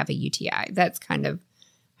usually have a UTI. That's kind of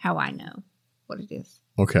how I know what it is.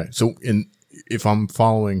 Okay. So if I'm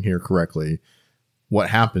following here correctly,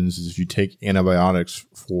 what happens is if you take antibiotics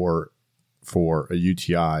for a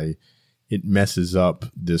UTI, it messes up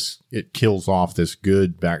it kills off this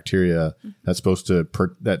good bacteria that's supposed to,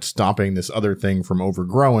 that's stopping this other thing from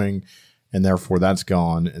overgrowing. And therefore, that's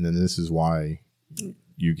gone. And then this is why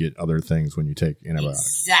you get other things when you take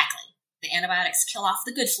antibiotics. Exactly. The antibiotics kill off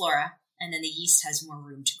the good flora, and then the yeast has more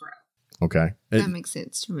room to grow. Okay. That makes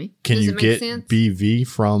sense to me. Can you get BV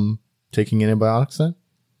from taking antibiotics then?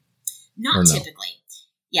 Not typically.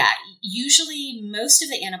 Yeah. Usually, most of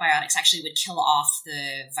the antibiotics actually would kill off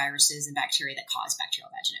the viruses and bacteria that cause bacterial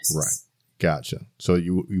vaginosis. Right. Gotcha. So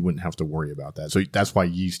you wouldn't have to worry about that. So that's why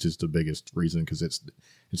yeast is the biggest reason, because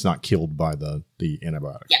it's not killed by the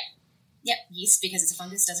antibiotics. Yep. Yeast, because it's a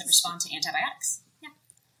fungus, doesn't respond to antibiotics. Yeah.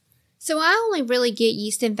 So I only really get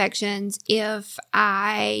yeast infections if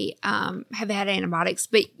I have had antibiotics,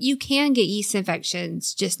 but you can get yeast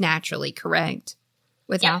infections just naturally, correct?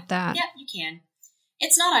 Without that? Yeah, you can.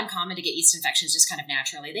 It's not uncommon to get yeast infections just kind of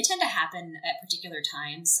naturally. They tend to happen at particular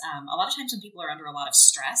times. A lot of times when people are under a lot of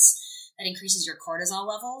stress, that increases your cortisol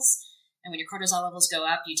levels. And when your cortisol levels go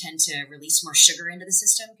up, you tend to release more sugar into the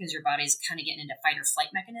system because your body's kind of getting into fight or flight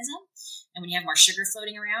mechanism. And when you have more sugar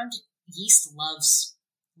floating around, yeast loves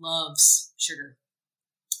loves sugar.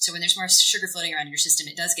 So when there's more sugar floating around in your system,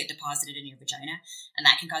 it does get deposited in your vagina, and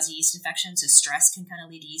that can cause a yeast infection. So stress can kind of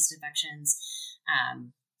lead to yeast infections.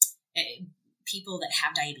 People that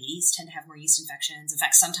have diabetes tend to have more yeast infections. In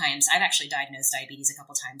fact, sometimes I've actually diagnosed diabetes a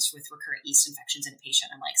couple times with recurrent yeast infections in a patient.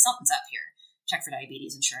 I'm like, something's up here. Check for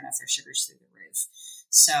diabetes, and sure enough, their sugar's through the roof.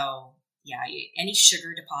 So yeah, any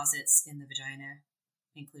sugar deposits in the vagina,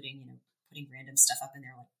 including, putting random stuff up in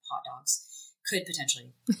there like hot dogs, could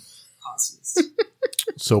potentially cause yeast.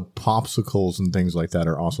 So popsicles and things like that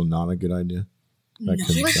are also not a good idea?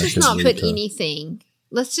 Let's just not put anything.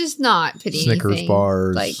 Let's just not put Snickers anything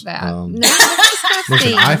bars like that. No,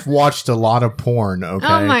 listen, I've watched a lot of porn, okay?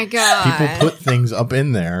 Oh my God. People put things up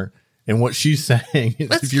in there, and what she's saying is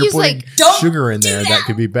if you're putting don't sugar in do there, that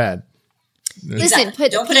could be bad. Listen,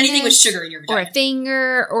 don't put anything with sugar in your vagina. Or a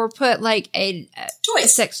finger, or put like a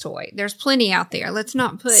sex toy. There's plenty out there. Let's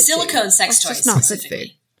not put silicone sex toys. Just not put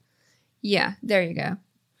food. Yeah, there you go.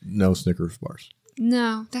 No Snickers bars.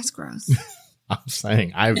 No, that's gross. I'm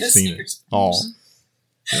saying I've seen it all.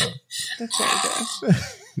 Yeah. That's very gross.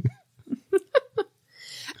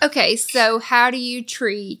 Okay, so how do you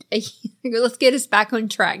treat let's get us back on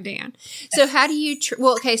track, Dan. So how do you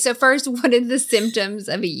so first, what are the symptoms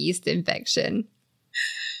of a yeast infection?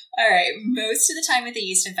 All right. Most of the time with a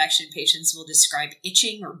yeast infection, patients will describe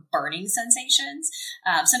itching or burning sensations.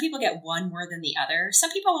 Some people get one more than the other.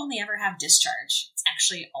 Some people only ever have discharge. It's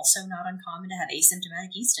actually also not uncommon to have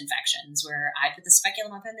asymptomatic yeast infections where I put the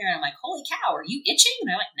speculum up in there and I'm like, holy cow, are you itching? And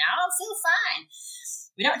they're like, no, I feel fine.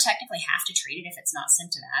 We don't technically have to treat it if it's not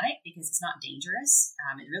symptomatic because it's not dangerous.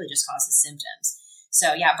 It really just causes symptoms.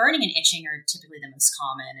 So yeah, burning and itching are typically the most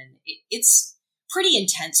common, and it's pretty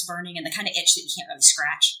intense burning and the kind of itch that you can't really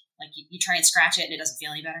scratch. Like you try and scratch it and it doesn't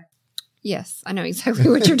feel any better. Yes, I know exactly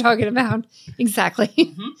what you're talking about. Exactly.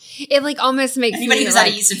 Mm-hmm. It like almost makes anybody me who's like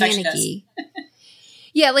had a yeast infection panicky.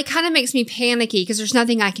 Yeah, like kind of makes me panicky because there's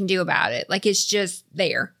nothing I can do about it. Like it's just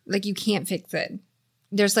there. Like you can't fix it.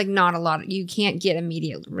 There's like not a lot. You can't get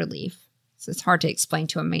immediate relief. So it's hard to explain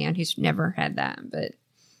to a man who's never had that. But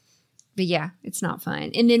yeah, it's not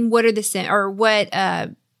fun. And then what are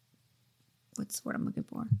the what's what I'm looking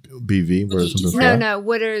for? BV? What is something no.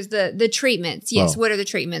 What are the treatments? Yes, what are the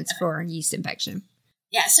treatments for yeast infection?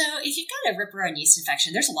 Yeah, so if you've got a rip-around yeast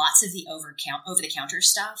infection, there's lots of the over-the-counter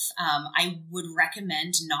stuff. I would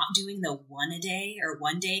recommend not doing the one-a-day or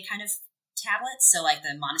one-day kind of tablets. So like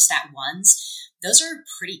the Monistat ones, those are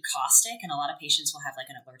pretty caustic, and a lot of patients will have like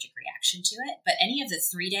an allergic reaction to it. But any of the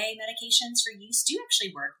 3-day medications for yeast do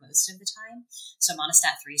actually work most of the time. So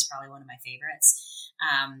Monistat 3 is probably one of my favorites.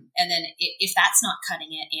 And then if that's not cutting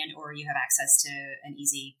it and or you have access to an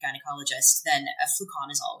easy gynecologist, then a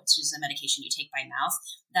fluconazole, which is a medication you take by mouth,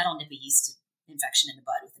 that'll nip a yeast infection in the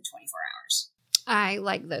bud within 24 hours. I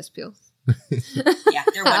like those pills. Yeah,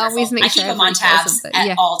 they're wonderful. I always make sure I keep them on tabs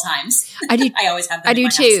at all times. I do. I always have them. I do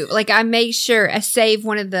too. Like I make sure I save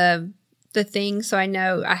one of the things so I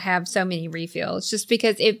know I have so many refills. Just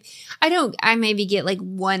because if I don't, I maybe get like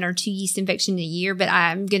 1 or 2 yeast infections a year. But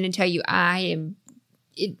I'm going to tell you, I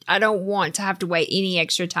don't want to have to wait any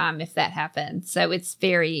extra time if that happens. So it's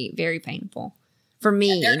very, very painful for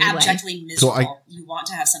me. Yeah, they're abjectly miserable. So you want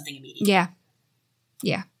to have something immediate. Yeah.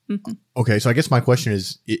 Yeah. Mm-hmm. Okay, so I guess my question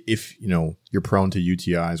is, if you're prone to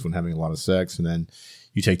UTIs when having a lot of sex, and then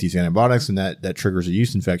you take these antibiotics, and that triggers a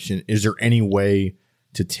yeast infection, is there any way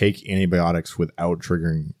to take antibiotics without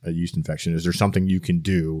triggering a yeast infection? Is there something you can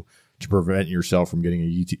do to prevent yourself from getting a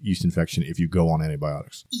yeast infection if you go on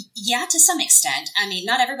antibiotics? Yeah, to some extent. I mean,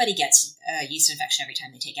 not everybody gets a yeast infection every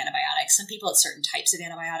time they take antibiotics. Some people, it's certain types of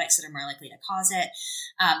antibiotics that are more likely to cause it.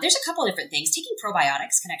 There's a couple of different things. Taking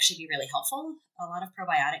probiotics can actually be really helpful. A lot of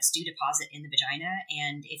probiotics do deposit in the vagina,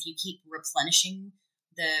 and if you keep replenishing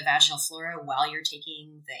the vaginal flora while you're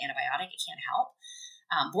taking the antibiotic, it can help.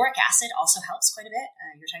 Boric acid also helps quite a bit.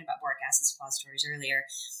 You were talking about boric acid suppositories earlier.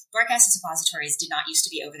 Boric acid suppositories did not used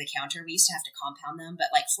to be over the counter. We used to have to compound them, but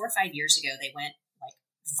like 4 or 5 years ago, they went like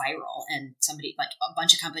viral, and a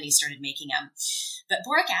bunch of companies started making them. But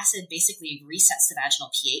boric acid basically resets the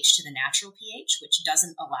vaginal pH to the natural pH, which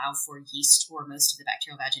doesn't allow for yeast or most of the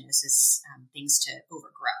bacterial vaginosis things to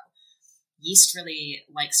overgrow. Yeast really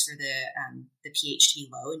likes for the pH to be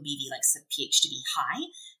low, and BV likes the pH to be high,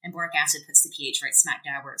 and boric acid puts the pH right smack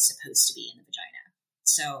dab where it's supposed to be in the vagina.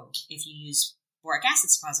 So if you use boric acid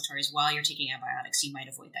suppositories while you're taking antibiotics, you might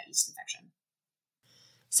avoid that yeast infection.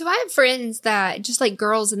 So I have friends that, just like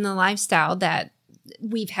girls in the lifestyle, that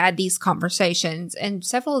we've had these conversations, and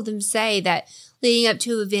several of them say that leading up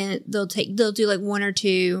to an event, they'll do like 1 or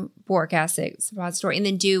 2 boric acid suppository and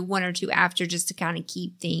then do 1 or 2 after just to kind of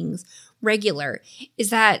keep things regular.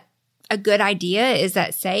 Is that a good idea? Is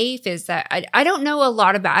that safe? Is that, I don't know a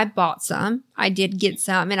lot about, I bought some. I did get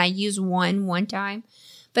some and I used one time.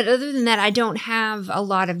 But other than that, I don't have a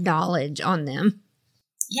lot of knowledge on them.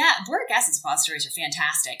 Yeah, boric acid suppositories are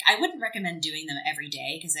fantastic. I wouldn't recommend doing them every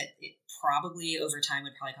day because it probably over time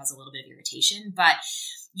would probably cause a little bit of irritation. But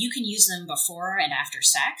you can use them before and after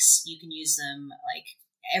sex. You can use them like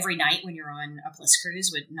every night when you're on a bliss cruise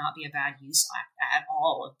would not be a bad use at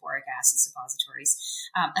all of boric acid suppositories.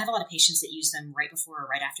 I have a lot of patients that use them right before or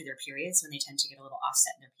right after their periods when they tend to get a little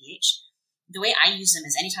offset in their pH. The way I use them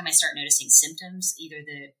is anytime I start noticing symptoms, either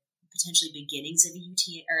the potentially beginnings of a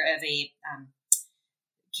UTI or of a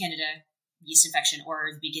Candida yeast infection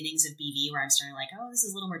or the beginnings of BV where I'm starting like, oh, this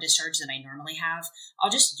is a little more discharge than I normally have, I'll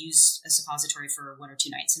just use a suppository for 1 or 2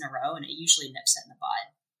 nights in a row and it usually nips it in the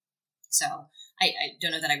bud. So I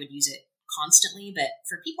don't know that I would use it constantly, but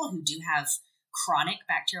for people who do have chronic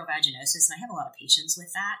bacterial vaginosis, and I have a lot of patients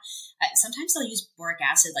with that, sometimes they'll use boric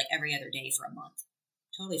acid like every other day for a month.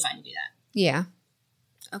 Totally fine to do that. Yeah.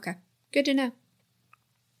 Okay. Good to know.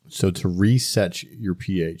 So to reset your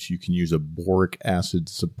pH, you can use a boric acid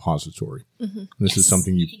suppository. Mm-hmm. This is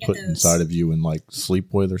something you put inside of you and like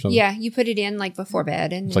sleep with or something? Yeah, you put it in like before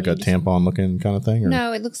bed. And it's like a tampon looking kind of thing? Or?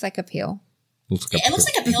 No, it looks like a pill. It looks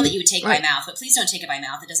like a pill that you would take by mouth, but please don't take it by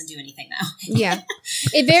mouth. It doesn't do anything though. Yeah.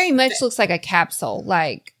 It very much looks like a capsule,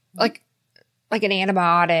 like an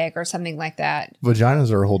antibiotic or something like that. Vaginas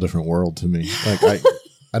are a whole different world to me. Like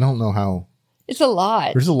I don't know how. It's a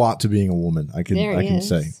lot. There's a lot to being a woman. I can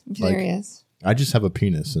say. There is. I just have a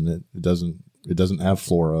penis, and it doesn't have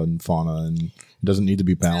flora and fauna, and it doesn't need to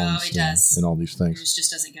be balanced. Oh, it does. And all these things. It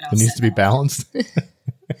just doesn't get. It needs to be balanced. It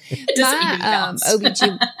doesn't need to be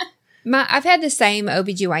balanced. I've had the same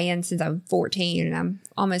OBGYN since I'm 14 and I'm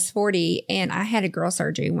almost 40. And I had a girl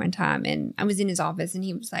surgery one time and I was in his office and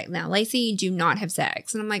he was like, now, Lacey, do not have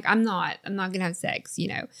sex. And I'm like, I'm not going to have sex,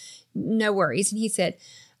 no worries. And he said,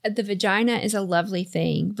 the vagina is a lovely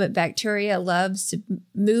thing, but bacteria loves to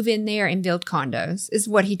move in there and build condos is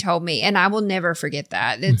what he told me. And I will never forget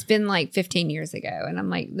that. It's been like 15 years ago. And I'm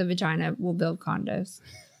like, the vagina will build condos.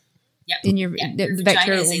 Yep. And the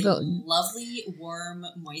bacteria is a lovely, warm,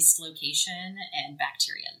 moist location, and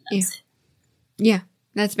bacteria loves it. Yeah,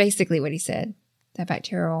 that's basically what he said. That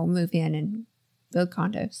bacteria will move in and build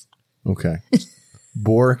condos. Okay.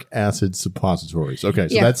 Boric acid suppositories. Okay,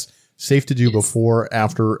 so that's safe to do before,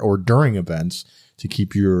 after, or during events to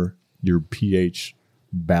keep your pH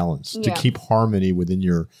balanced, to keep harmony within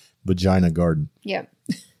your vagina garden. Yep.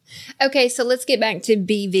 Okay, so let's get back to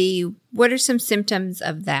BV. What are some symptoms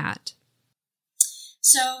of that?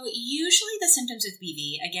 So usually the symptoms with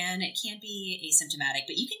BV, again, it can be asymptomatic,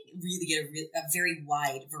 but you can really get a very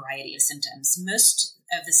wide variety of symptoms. Most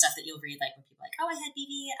of the stuff that you'll read, like when people are like, oh, I had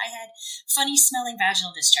BV, I had funny smelling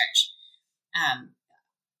vaginal discharge.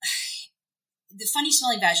 The funny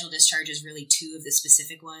smelling vaginal discharge is really 2 of the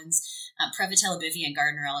specific ones. Prevotella bivia and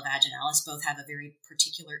Gardnerella vaginalis both have a very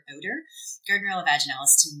particular odor. Gardnerella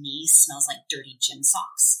vaginalis to me smells like dirty gym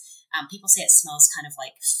socks. People say it smells kind of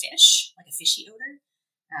like fish, like a fishy odor.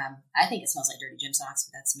 I think it smells like dirty gym socks,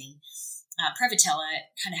 but that's me. Prevotella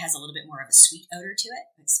kind of has a little bit more of a sweet odor to it.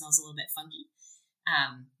 It smells a little bit funky.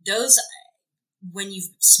 Those, when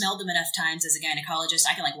you've smelled them enough times as a gynecologist,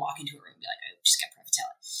 I can like walk into a room and be like, oh, she's got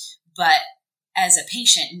Prevotella. But as a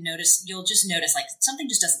patient, you'll just notice like something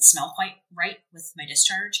just doesn't smell quite right with my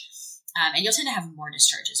discharge. And you'll tend to have more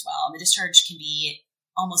discharge as well. And the discharge can be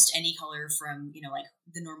almost any color from, like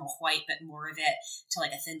the normal white, but more of it to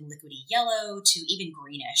like a thin liquidy yellow to even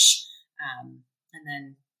greenish. And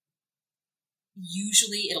then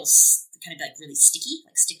usually it'll kind of be like really sticky,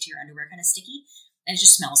 like stick to your underwear kind of sticky. And it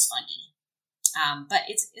just smells funky. But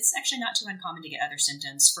it's actually not too uncommon to get other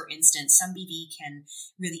symptoms. For instance, some BV can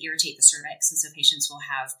really irritate the cervix. And so patients will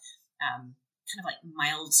have kind of like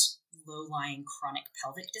mild, low-lying chronic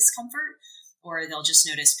pelvic discomfort, or they'll just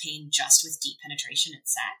notice pain just with deep penetration at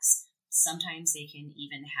sex. Sometimes they can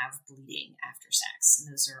even have bleeding after sex,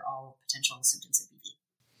 and those are all potential symptoms of BV.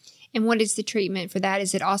 And what is the treatment for that?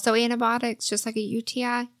 Is it also antibiotics, just like a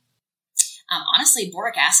UTI? Honestly,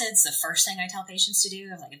 boric acid's the first thing I tell patients to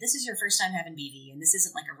do. I'm like, if this is your first time having BV and this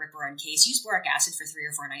isn't like a rip-roaring case, use boric acid for 3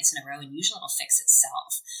 or 4 nights in a row and usually it'll fix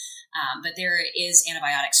itself. But there is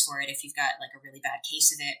antibiotics for it if you've got like a really bad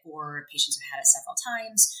case of it or patients have had it several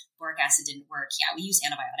times. Boric acid didn't work. Yeah, we use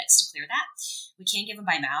antibiotics to clear that. We can give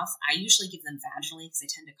them by mouth. I usually give them vaginally because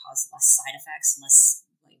they tend to cause less side effects and less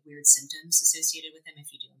like weird symptoms associated with them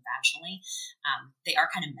if you do them vaginally. They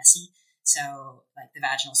are kind of messy. So like the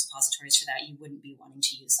vaginal suppositories for that, you wouldn't be wanting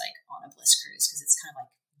to use like on a bliss cruise because it's kind of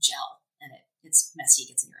like gel and it's messy,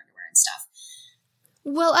 gets in your underwear and stuff.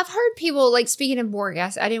 Well, I've heard people, like, speaking of boric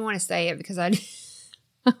acid, I didn't want to say it because I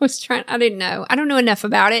didn't know. I don't know enough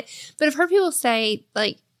about it. But I've heard people say,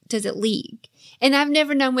 like, does it leak? And I've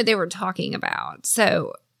never known what they were talking about.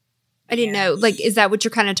 So I didn't know. Like, is that what you're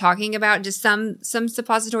kind of talking about? Just some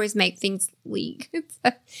suppositories make things leak.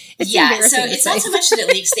 It's yeah, so it's not so much that it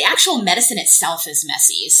leaks. The actual medicine itself is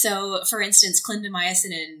messy. So, for instance, clindamycin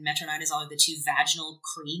and metronidazole are the two vaginal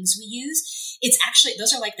creams we use. It's actually,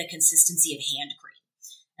 those are like the consistency of hand cream.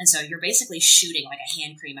 And so you're basically shooting like a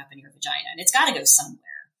hand cream up in your vagina, and it's got to go somewhere.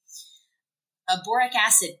 A boric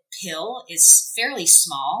acid pill is fairly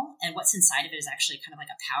small, and what's inside of it is actually kind of like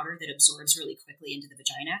a powder that absorbs really quickly into the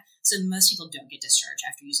vagina. So most people don't get discharge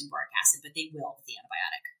after using boric acid, but they will with the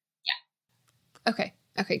antibiotic. Yeah.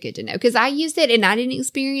 Okay, good to know. Because I used it and I didn't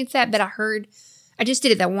experience that, but I just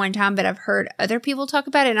did it that one time, but I've heard other people talk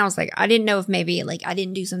about it, and I was like, I didn't know if maybe like I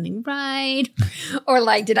didn't do something right, or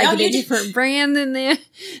like did I get a different brand than them?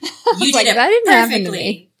 You did it that didn't happen to perfectly.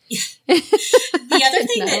 me. The other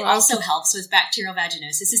thing that also helps with bacterial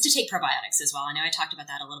vaginosis is to take probiotics as well. I know I talked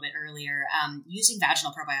about that a little bit earlier. Using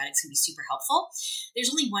vaginal probiotics can be super helpful.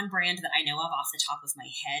 There's only one brand that I know of off the top of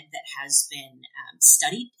my head that has been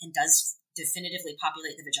studied and does definitively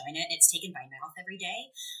populate the vagina. It's taken by mouth every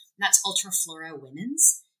day. And that's Ultraflora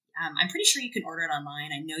Women's. I'm pretty sure you can order it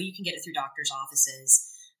online. I know you can get it through doctors'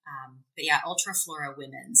 offices. But yeah, Ultraflora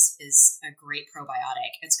Women's is a great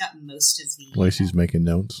probiotic. It's got most of the... Lacey's making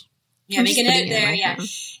notes. Yeah, making it there, yeah.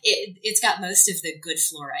 It's got most of the good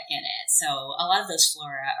flora in it. So a lot of those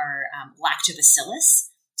flora are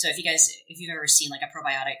lactobacillus. So if you've ever seen like a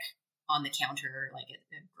probiotic on the counter, like at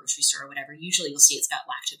a grocery store or whatever, usually you'll see it's got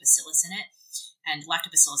lactobacillus in it. And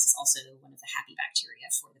lactobacillus is also one of the happy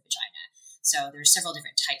bacteria for the vagina. So there's several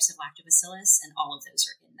different types of lactobacillus, and all of those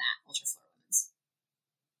are in that Ultraflora Women's.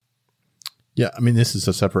 Yeah, I mean, this is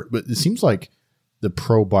a separate, but it seems like the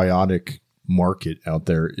probiotic market out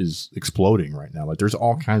there is exploding right now. Like there's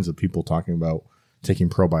all kinds of people talking about taking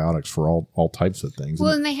probiotics for all types of things.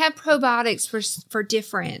 Well, and they have probiotics for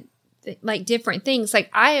different things.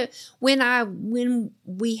 Like when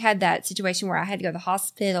we had that situation where I had to go to the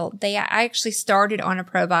hospital, I actually started on a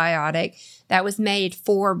probiotic that was made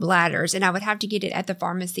for bladders, and I would have to get it at the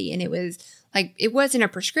pharmacy, and it was like, it wasn't a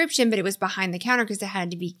prescription, but it was behind the counter because it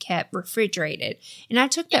had to be kept refrigerated. And I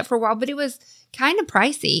took that for a while, but it was kind of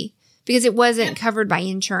pricey because it wasn't covered by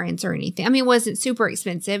insurance or anything. I mean, it wasn't super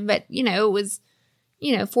expensive, but it was,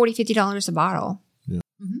 $40, $50 a bottle. Yeah.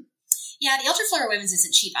 Mm-hmm. Yeah, the Ultraflora Women's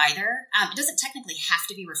isn't cheap either. It doesn't technically have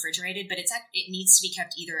to be refrigerated, but it needs to be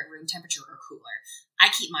kept either at room temperature or cooler. I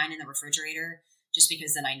keep mine in the refrigerator just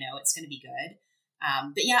because then I know it's going to be good.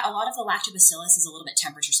 But yeah, a lot of the lactobacillus is a little bit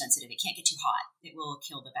temperature sensitive. It can't get too hot. It will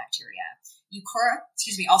kill the bacteria. Eucora,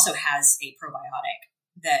 also has a probiotic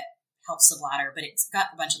that helps the bladder, but it's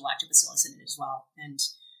got a bunch of lactobacillus in it as well. And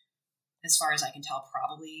as far as I can tell,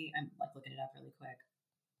 probably, I'm like looking it up really quick.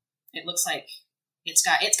 It looks like it's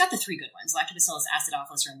got the three good ones: Lactobacillus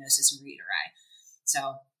acidophilus, rhamnosus, and reuteri.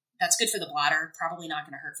 So that's good for the bladder. Probably not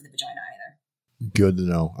going to hurt for the vagina either. Good to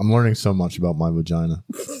know. I'm learning so much about my vagina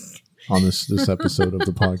on this episode of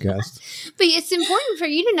the podcast. But it's important for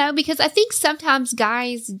you to know, because I think sometimes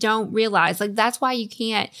guys don't realize, like, that's why you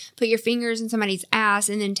can't put your fingers in somebody's ass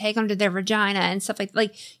and then take them to their vagina and stuff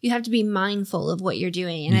like you have to be mindful of what you're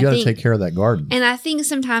doing. And you got to take care of that garden. And I think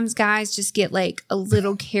sometimes guys just get like a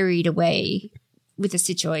little carried away with the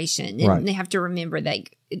situation, and they have to remember that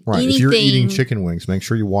if you're eating chicken wings, make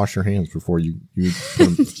sure you wash your hands before you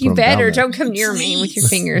put them, you better don't come near me with your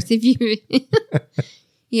fingers if you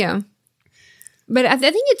yeah. But I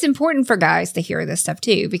think it's important for guys to hear this stuff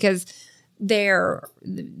too, because they're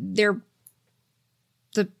the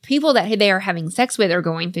people that they are having sex with are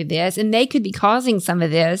going through this, and they could be causing some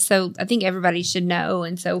of this. So I think everybody should know,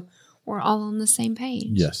 and so we're all on the same page.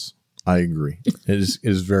 Yes, I agree. It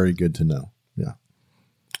is very good to know. Yeah.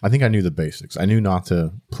 I think I knew the basics. I knew not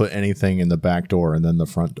to put anything in the back door and then the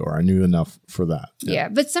front door. I knew enough for that. Yeah,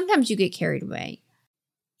 but sometimes you get carried away.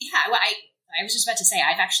 Yeah, well, I was just about to say,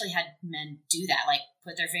 I've actually had men do that, like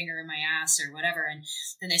put their finger in my ass or whatever, and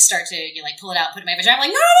then they start to pull it out, put it in my vagina. I'm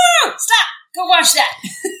like, no, stop, go watch that.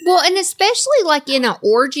 Well, and especially like in an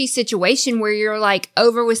orgy situation where you're like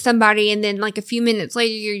over with somebody, and then like a few minutes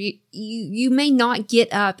later, you may not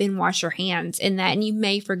get up and wash your hands in that, and you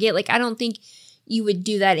may forget. Like, I don't think you would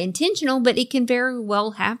do that intentional, but it can very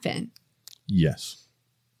well happen. Yes.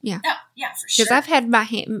 Yeah, for sure. Because I've had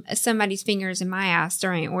somebody's fingers in my ass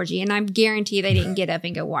during an orgy, and I guarantee they didn't get up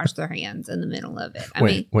and go wash their hands in the middle of it.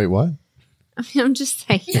 Wait, what? I mean, I'm just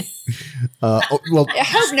saying. Well,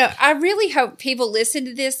 I really hope people listen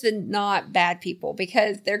to this and not bad people,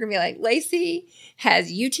 because they're going to be like, Lacey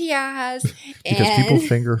has UTIs. Because people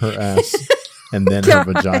finger her ass and then her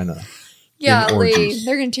vagina. Golly,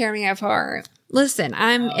 they're going to tear me apart. Listen,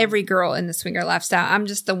 I'm every girl in the swinger lifestyle. I'm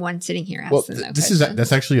just the one sitting here asking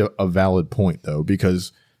that's actually a valid point, though,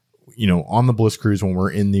 because on the Bliss Cruise, when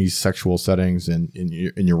we're in these sexual settings, and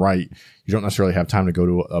you're right, you don't necessarily have time to go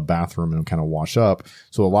to a bathroom and kind of wash up.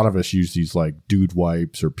 So a lot of us use these like dude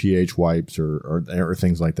wipes or pH wipes or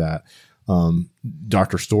things like that.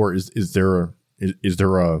 Dr. Stoehr, is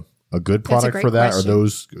there a good product for that? Question. Are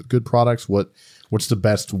those good products? What's the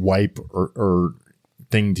best wipe or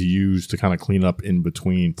thing to use to kind of clean up in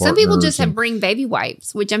between partners? Some people just bring baby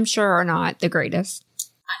wipes, which I'm sure are not the greatest.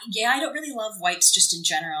 I don't really love wipes just in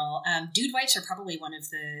general. Dude wipes are probably one of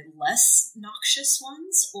the less noxious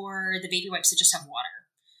ones, or the baby wipes that just have water.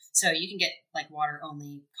 So you can get like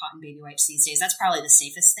water-only cotton baby wipes these days. That's probably the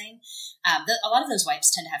safest thing. A lot of those wipes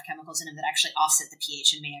tend to have chemicals in them that actually offset the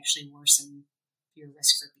pH and may actually worsen your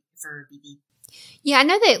risk for BV. Yeah, I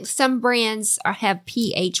know that some brands have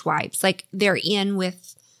pH wipes. Like they're in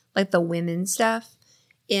with like the women's stuff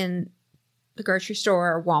in the grocery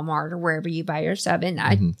store or Walmart or wherever you buy your stuff. And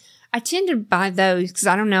I tend to buy those because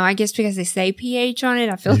I don't know. I guess because they say pH on it,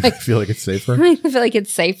 I feel like it's safer. I feel like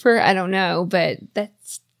it's safer. I don't know, but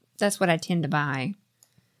that's what I tend to buy.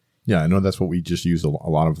 Yeah, I know that's what we just use a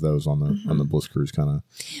lot of those on the Bliss Cruise kind of.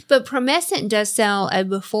 But Promescent does sell a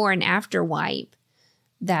before and after wipe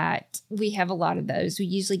that we have a lot of those. We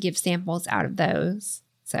usually give samples out of those.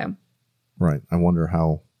 So right. I wonder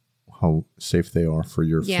how safe they are for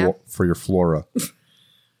your for your flora.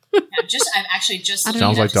 I'm actually just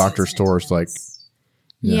sounds like Dr. Stoehr's like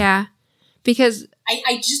because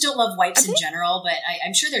I just don't love wipes in general, but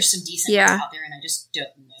I'm sure there's some decent ones out there, and I just don't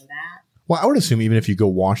know that. Well, I would assume even if you go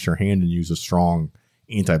wash your hand and use a strong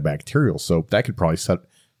antibacterial soap, that could probably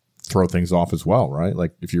throw things off as well, right?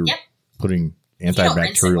 Like if you're putting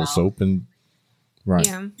antibacterial soap in. Right.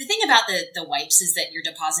 Yeah. The thing about the wipes is that you're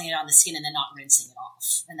depositing it on the skin and then not rinsing it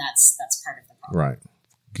off, and that's part of the problem. Right.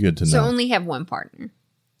 Good to know. So only have one partner.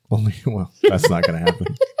 That's not going to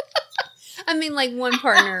happen. I mean, like one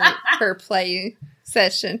partner per play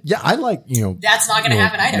session. Yeah, I like That's not going to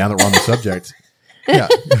happen either. Now that we're on the subject, yeah,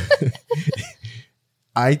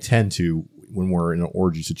 I tend to, when we're in an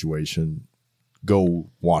orgy situation, go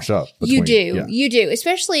wash up. You do,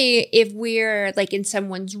 especially if we're like in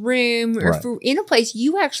someone's room or if we're in a place.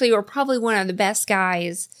 You actually are probably one of the best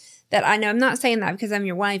guys that I know. I'm not saying that because I'm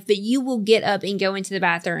your wife, but you will get up and go into the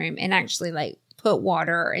bathroom and actually like put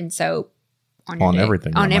water and soap on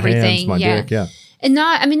everything, on my everything, hands, my dick, and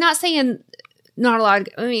not saying not a lot.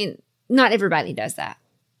 Not everybody does that.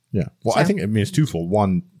 Yeah, well, I think it's twofold.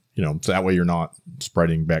 One, so that way you're not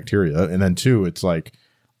spreading bacteria, and then two, it's like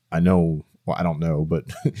I know. Well, I don't know, but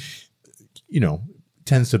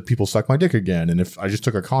tends to people suck my dick again. And if I just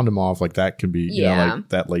took a condom off, like that can be, like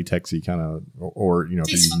that latexy kind of, or if you're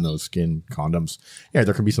using those skin condoms,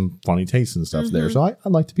 there can be some funny tastes and stuff there. So I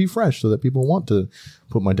like to be fresh so that people want to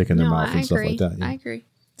put my dick in their mouth and stuff like that. Yeah. I agree.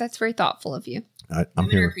 That's very thoughtful of you. I'm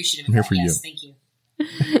here. Appreciative I'm here for you. Thank you.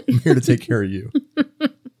 I'm here to take care of you.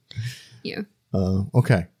 You.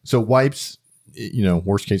 Okay. So wipes,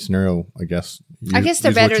 worst case scenario, I guess. I guess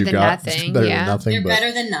they're better than nothing. Better than nothing. They're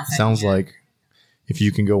better than nothing. Sounds like if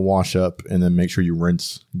you can go wash up and then make sure you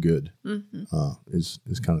rinse good, is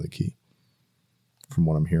kind of the key from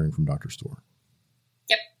what I'm hearing from Dr. Stoehr.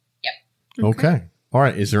 Yep. Okay. All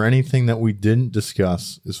right. Is there anything that we didn't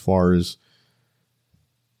discuss as far as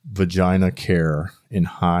vagina care in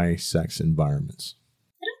high sex environments?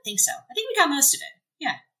 I don't think so. I think we got most of it.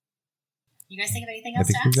 Yeah. You guys think of anything else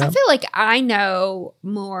to ask? I feel like I know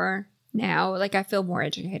more now. Like I feel more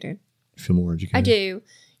educated. You feel more educated? I do.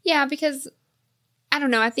 Yeah, because I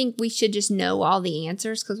don't know. I think we should just know all the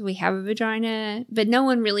answers because we have a vagina, but no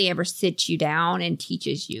one really ever sits you down and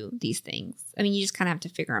teaches you these things. I mean, you just kind of have to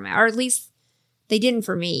figure them out, or at least they didn't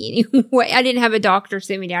for me. Anyway, I didn't have a doctor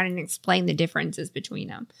sit me down and explain the differences between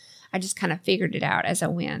them. I just kind of figured it out as I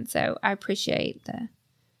went. So I appreciate the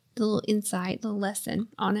little insight, the lesson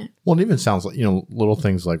on it. Well, it even sounds like, little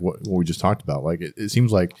things like what we just talked about. Like it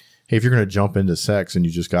seems like, hey, if you're going to jump into sex and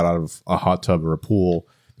you just got out of a hot tub or a pool,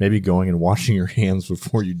 maybe going and washing your hands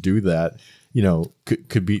before you do that,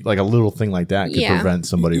 could be like a little thing like that could prevent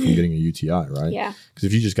somebody from getting a UTI, right? Yeah. Because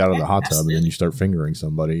if you just got out of the hot tub and then you start fingering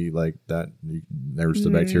somebody like that, there's the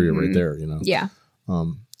bacteria right there, Yeah.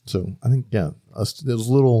 So I think, those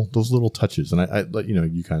little touches, and I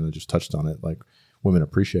you kind of just touched on it, like women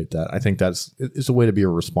appreciate that. I think it's a way to be a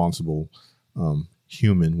responsible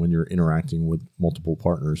human when you're interacting with multiple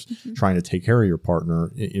partners. Trying to take care of your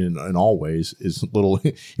partner in all ways is little,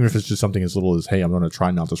 even if it's just something as little as, hey, I'm going to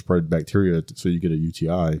try not to spread bacteria so you get a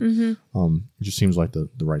UTI. It just seems like the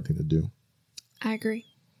right thing to do. I agree.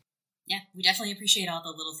 Yeah, we definitely appreciate all the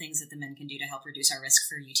little things that the men can do to help reduce our risk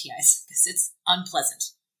for UTIs because it's unpleasant.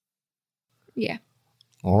 Yeah.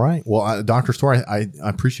 All right. Well, Dr. Stoehr, I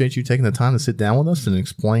appreciate you taking the time to sit down with us and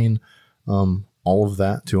explain all of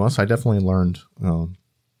that to us. I definitely learned a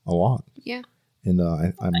lot. Yeah. And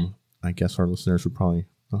I guess our listeners would probably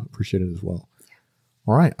appreciate it as well. Yeah.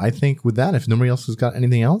 All right. I think with that, if nobody else has got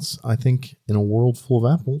anything else, I think in a world full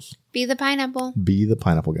of apples, Be the pineapple. be the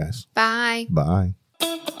pineapple, guys. Bye. Bye.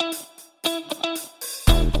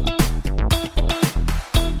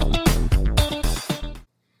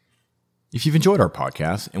 If you've enjoyed our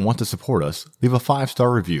podcast and want to support us, leave a 5-star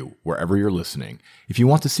review wherever you're listening. If you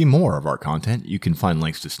want to see more of our content, you can find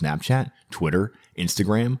links to Snapchat, Twitter,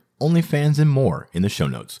 Instagram, OnlyFans, and more in the show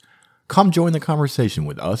notes. Come join the conversation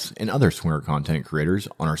with us and other swinger content creators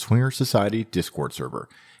on our Swinger Society Discord server.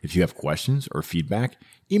 If you have questions or feedback,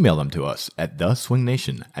 email them to us at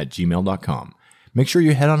theswingnation@gmail.com. Make sure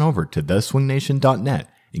you head on over to theswingnation.net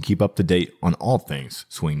and keep up to date on all things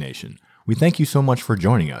Swing Nation. We thank you so much for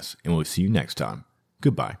joining us, and we'll see you next time.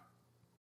 Goodbye.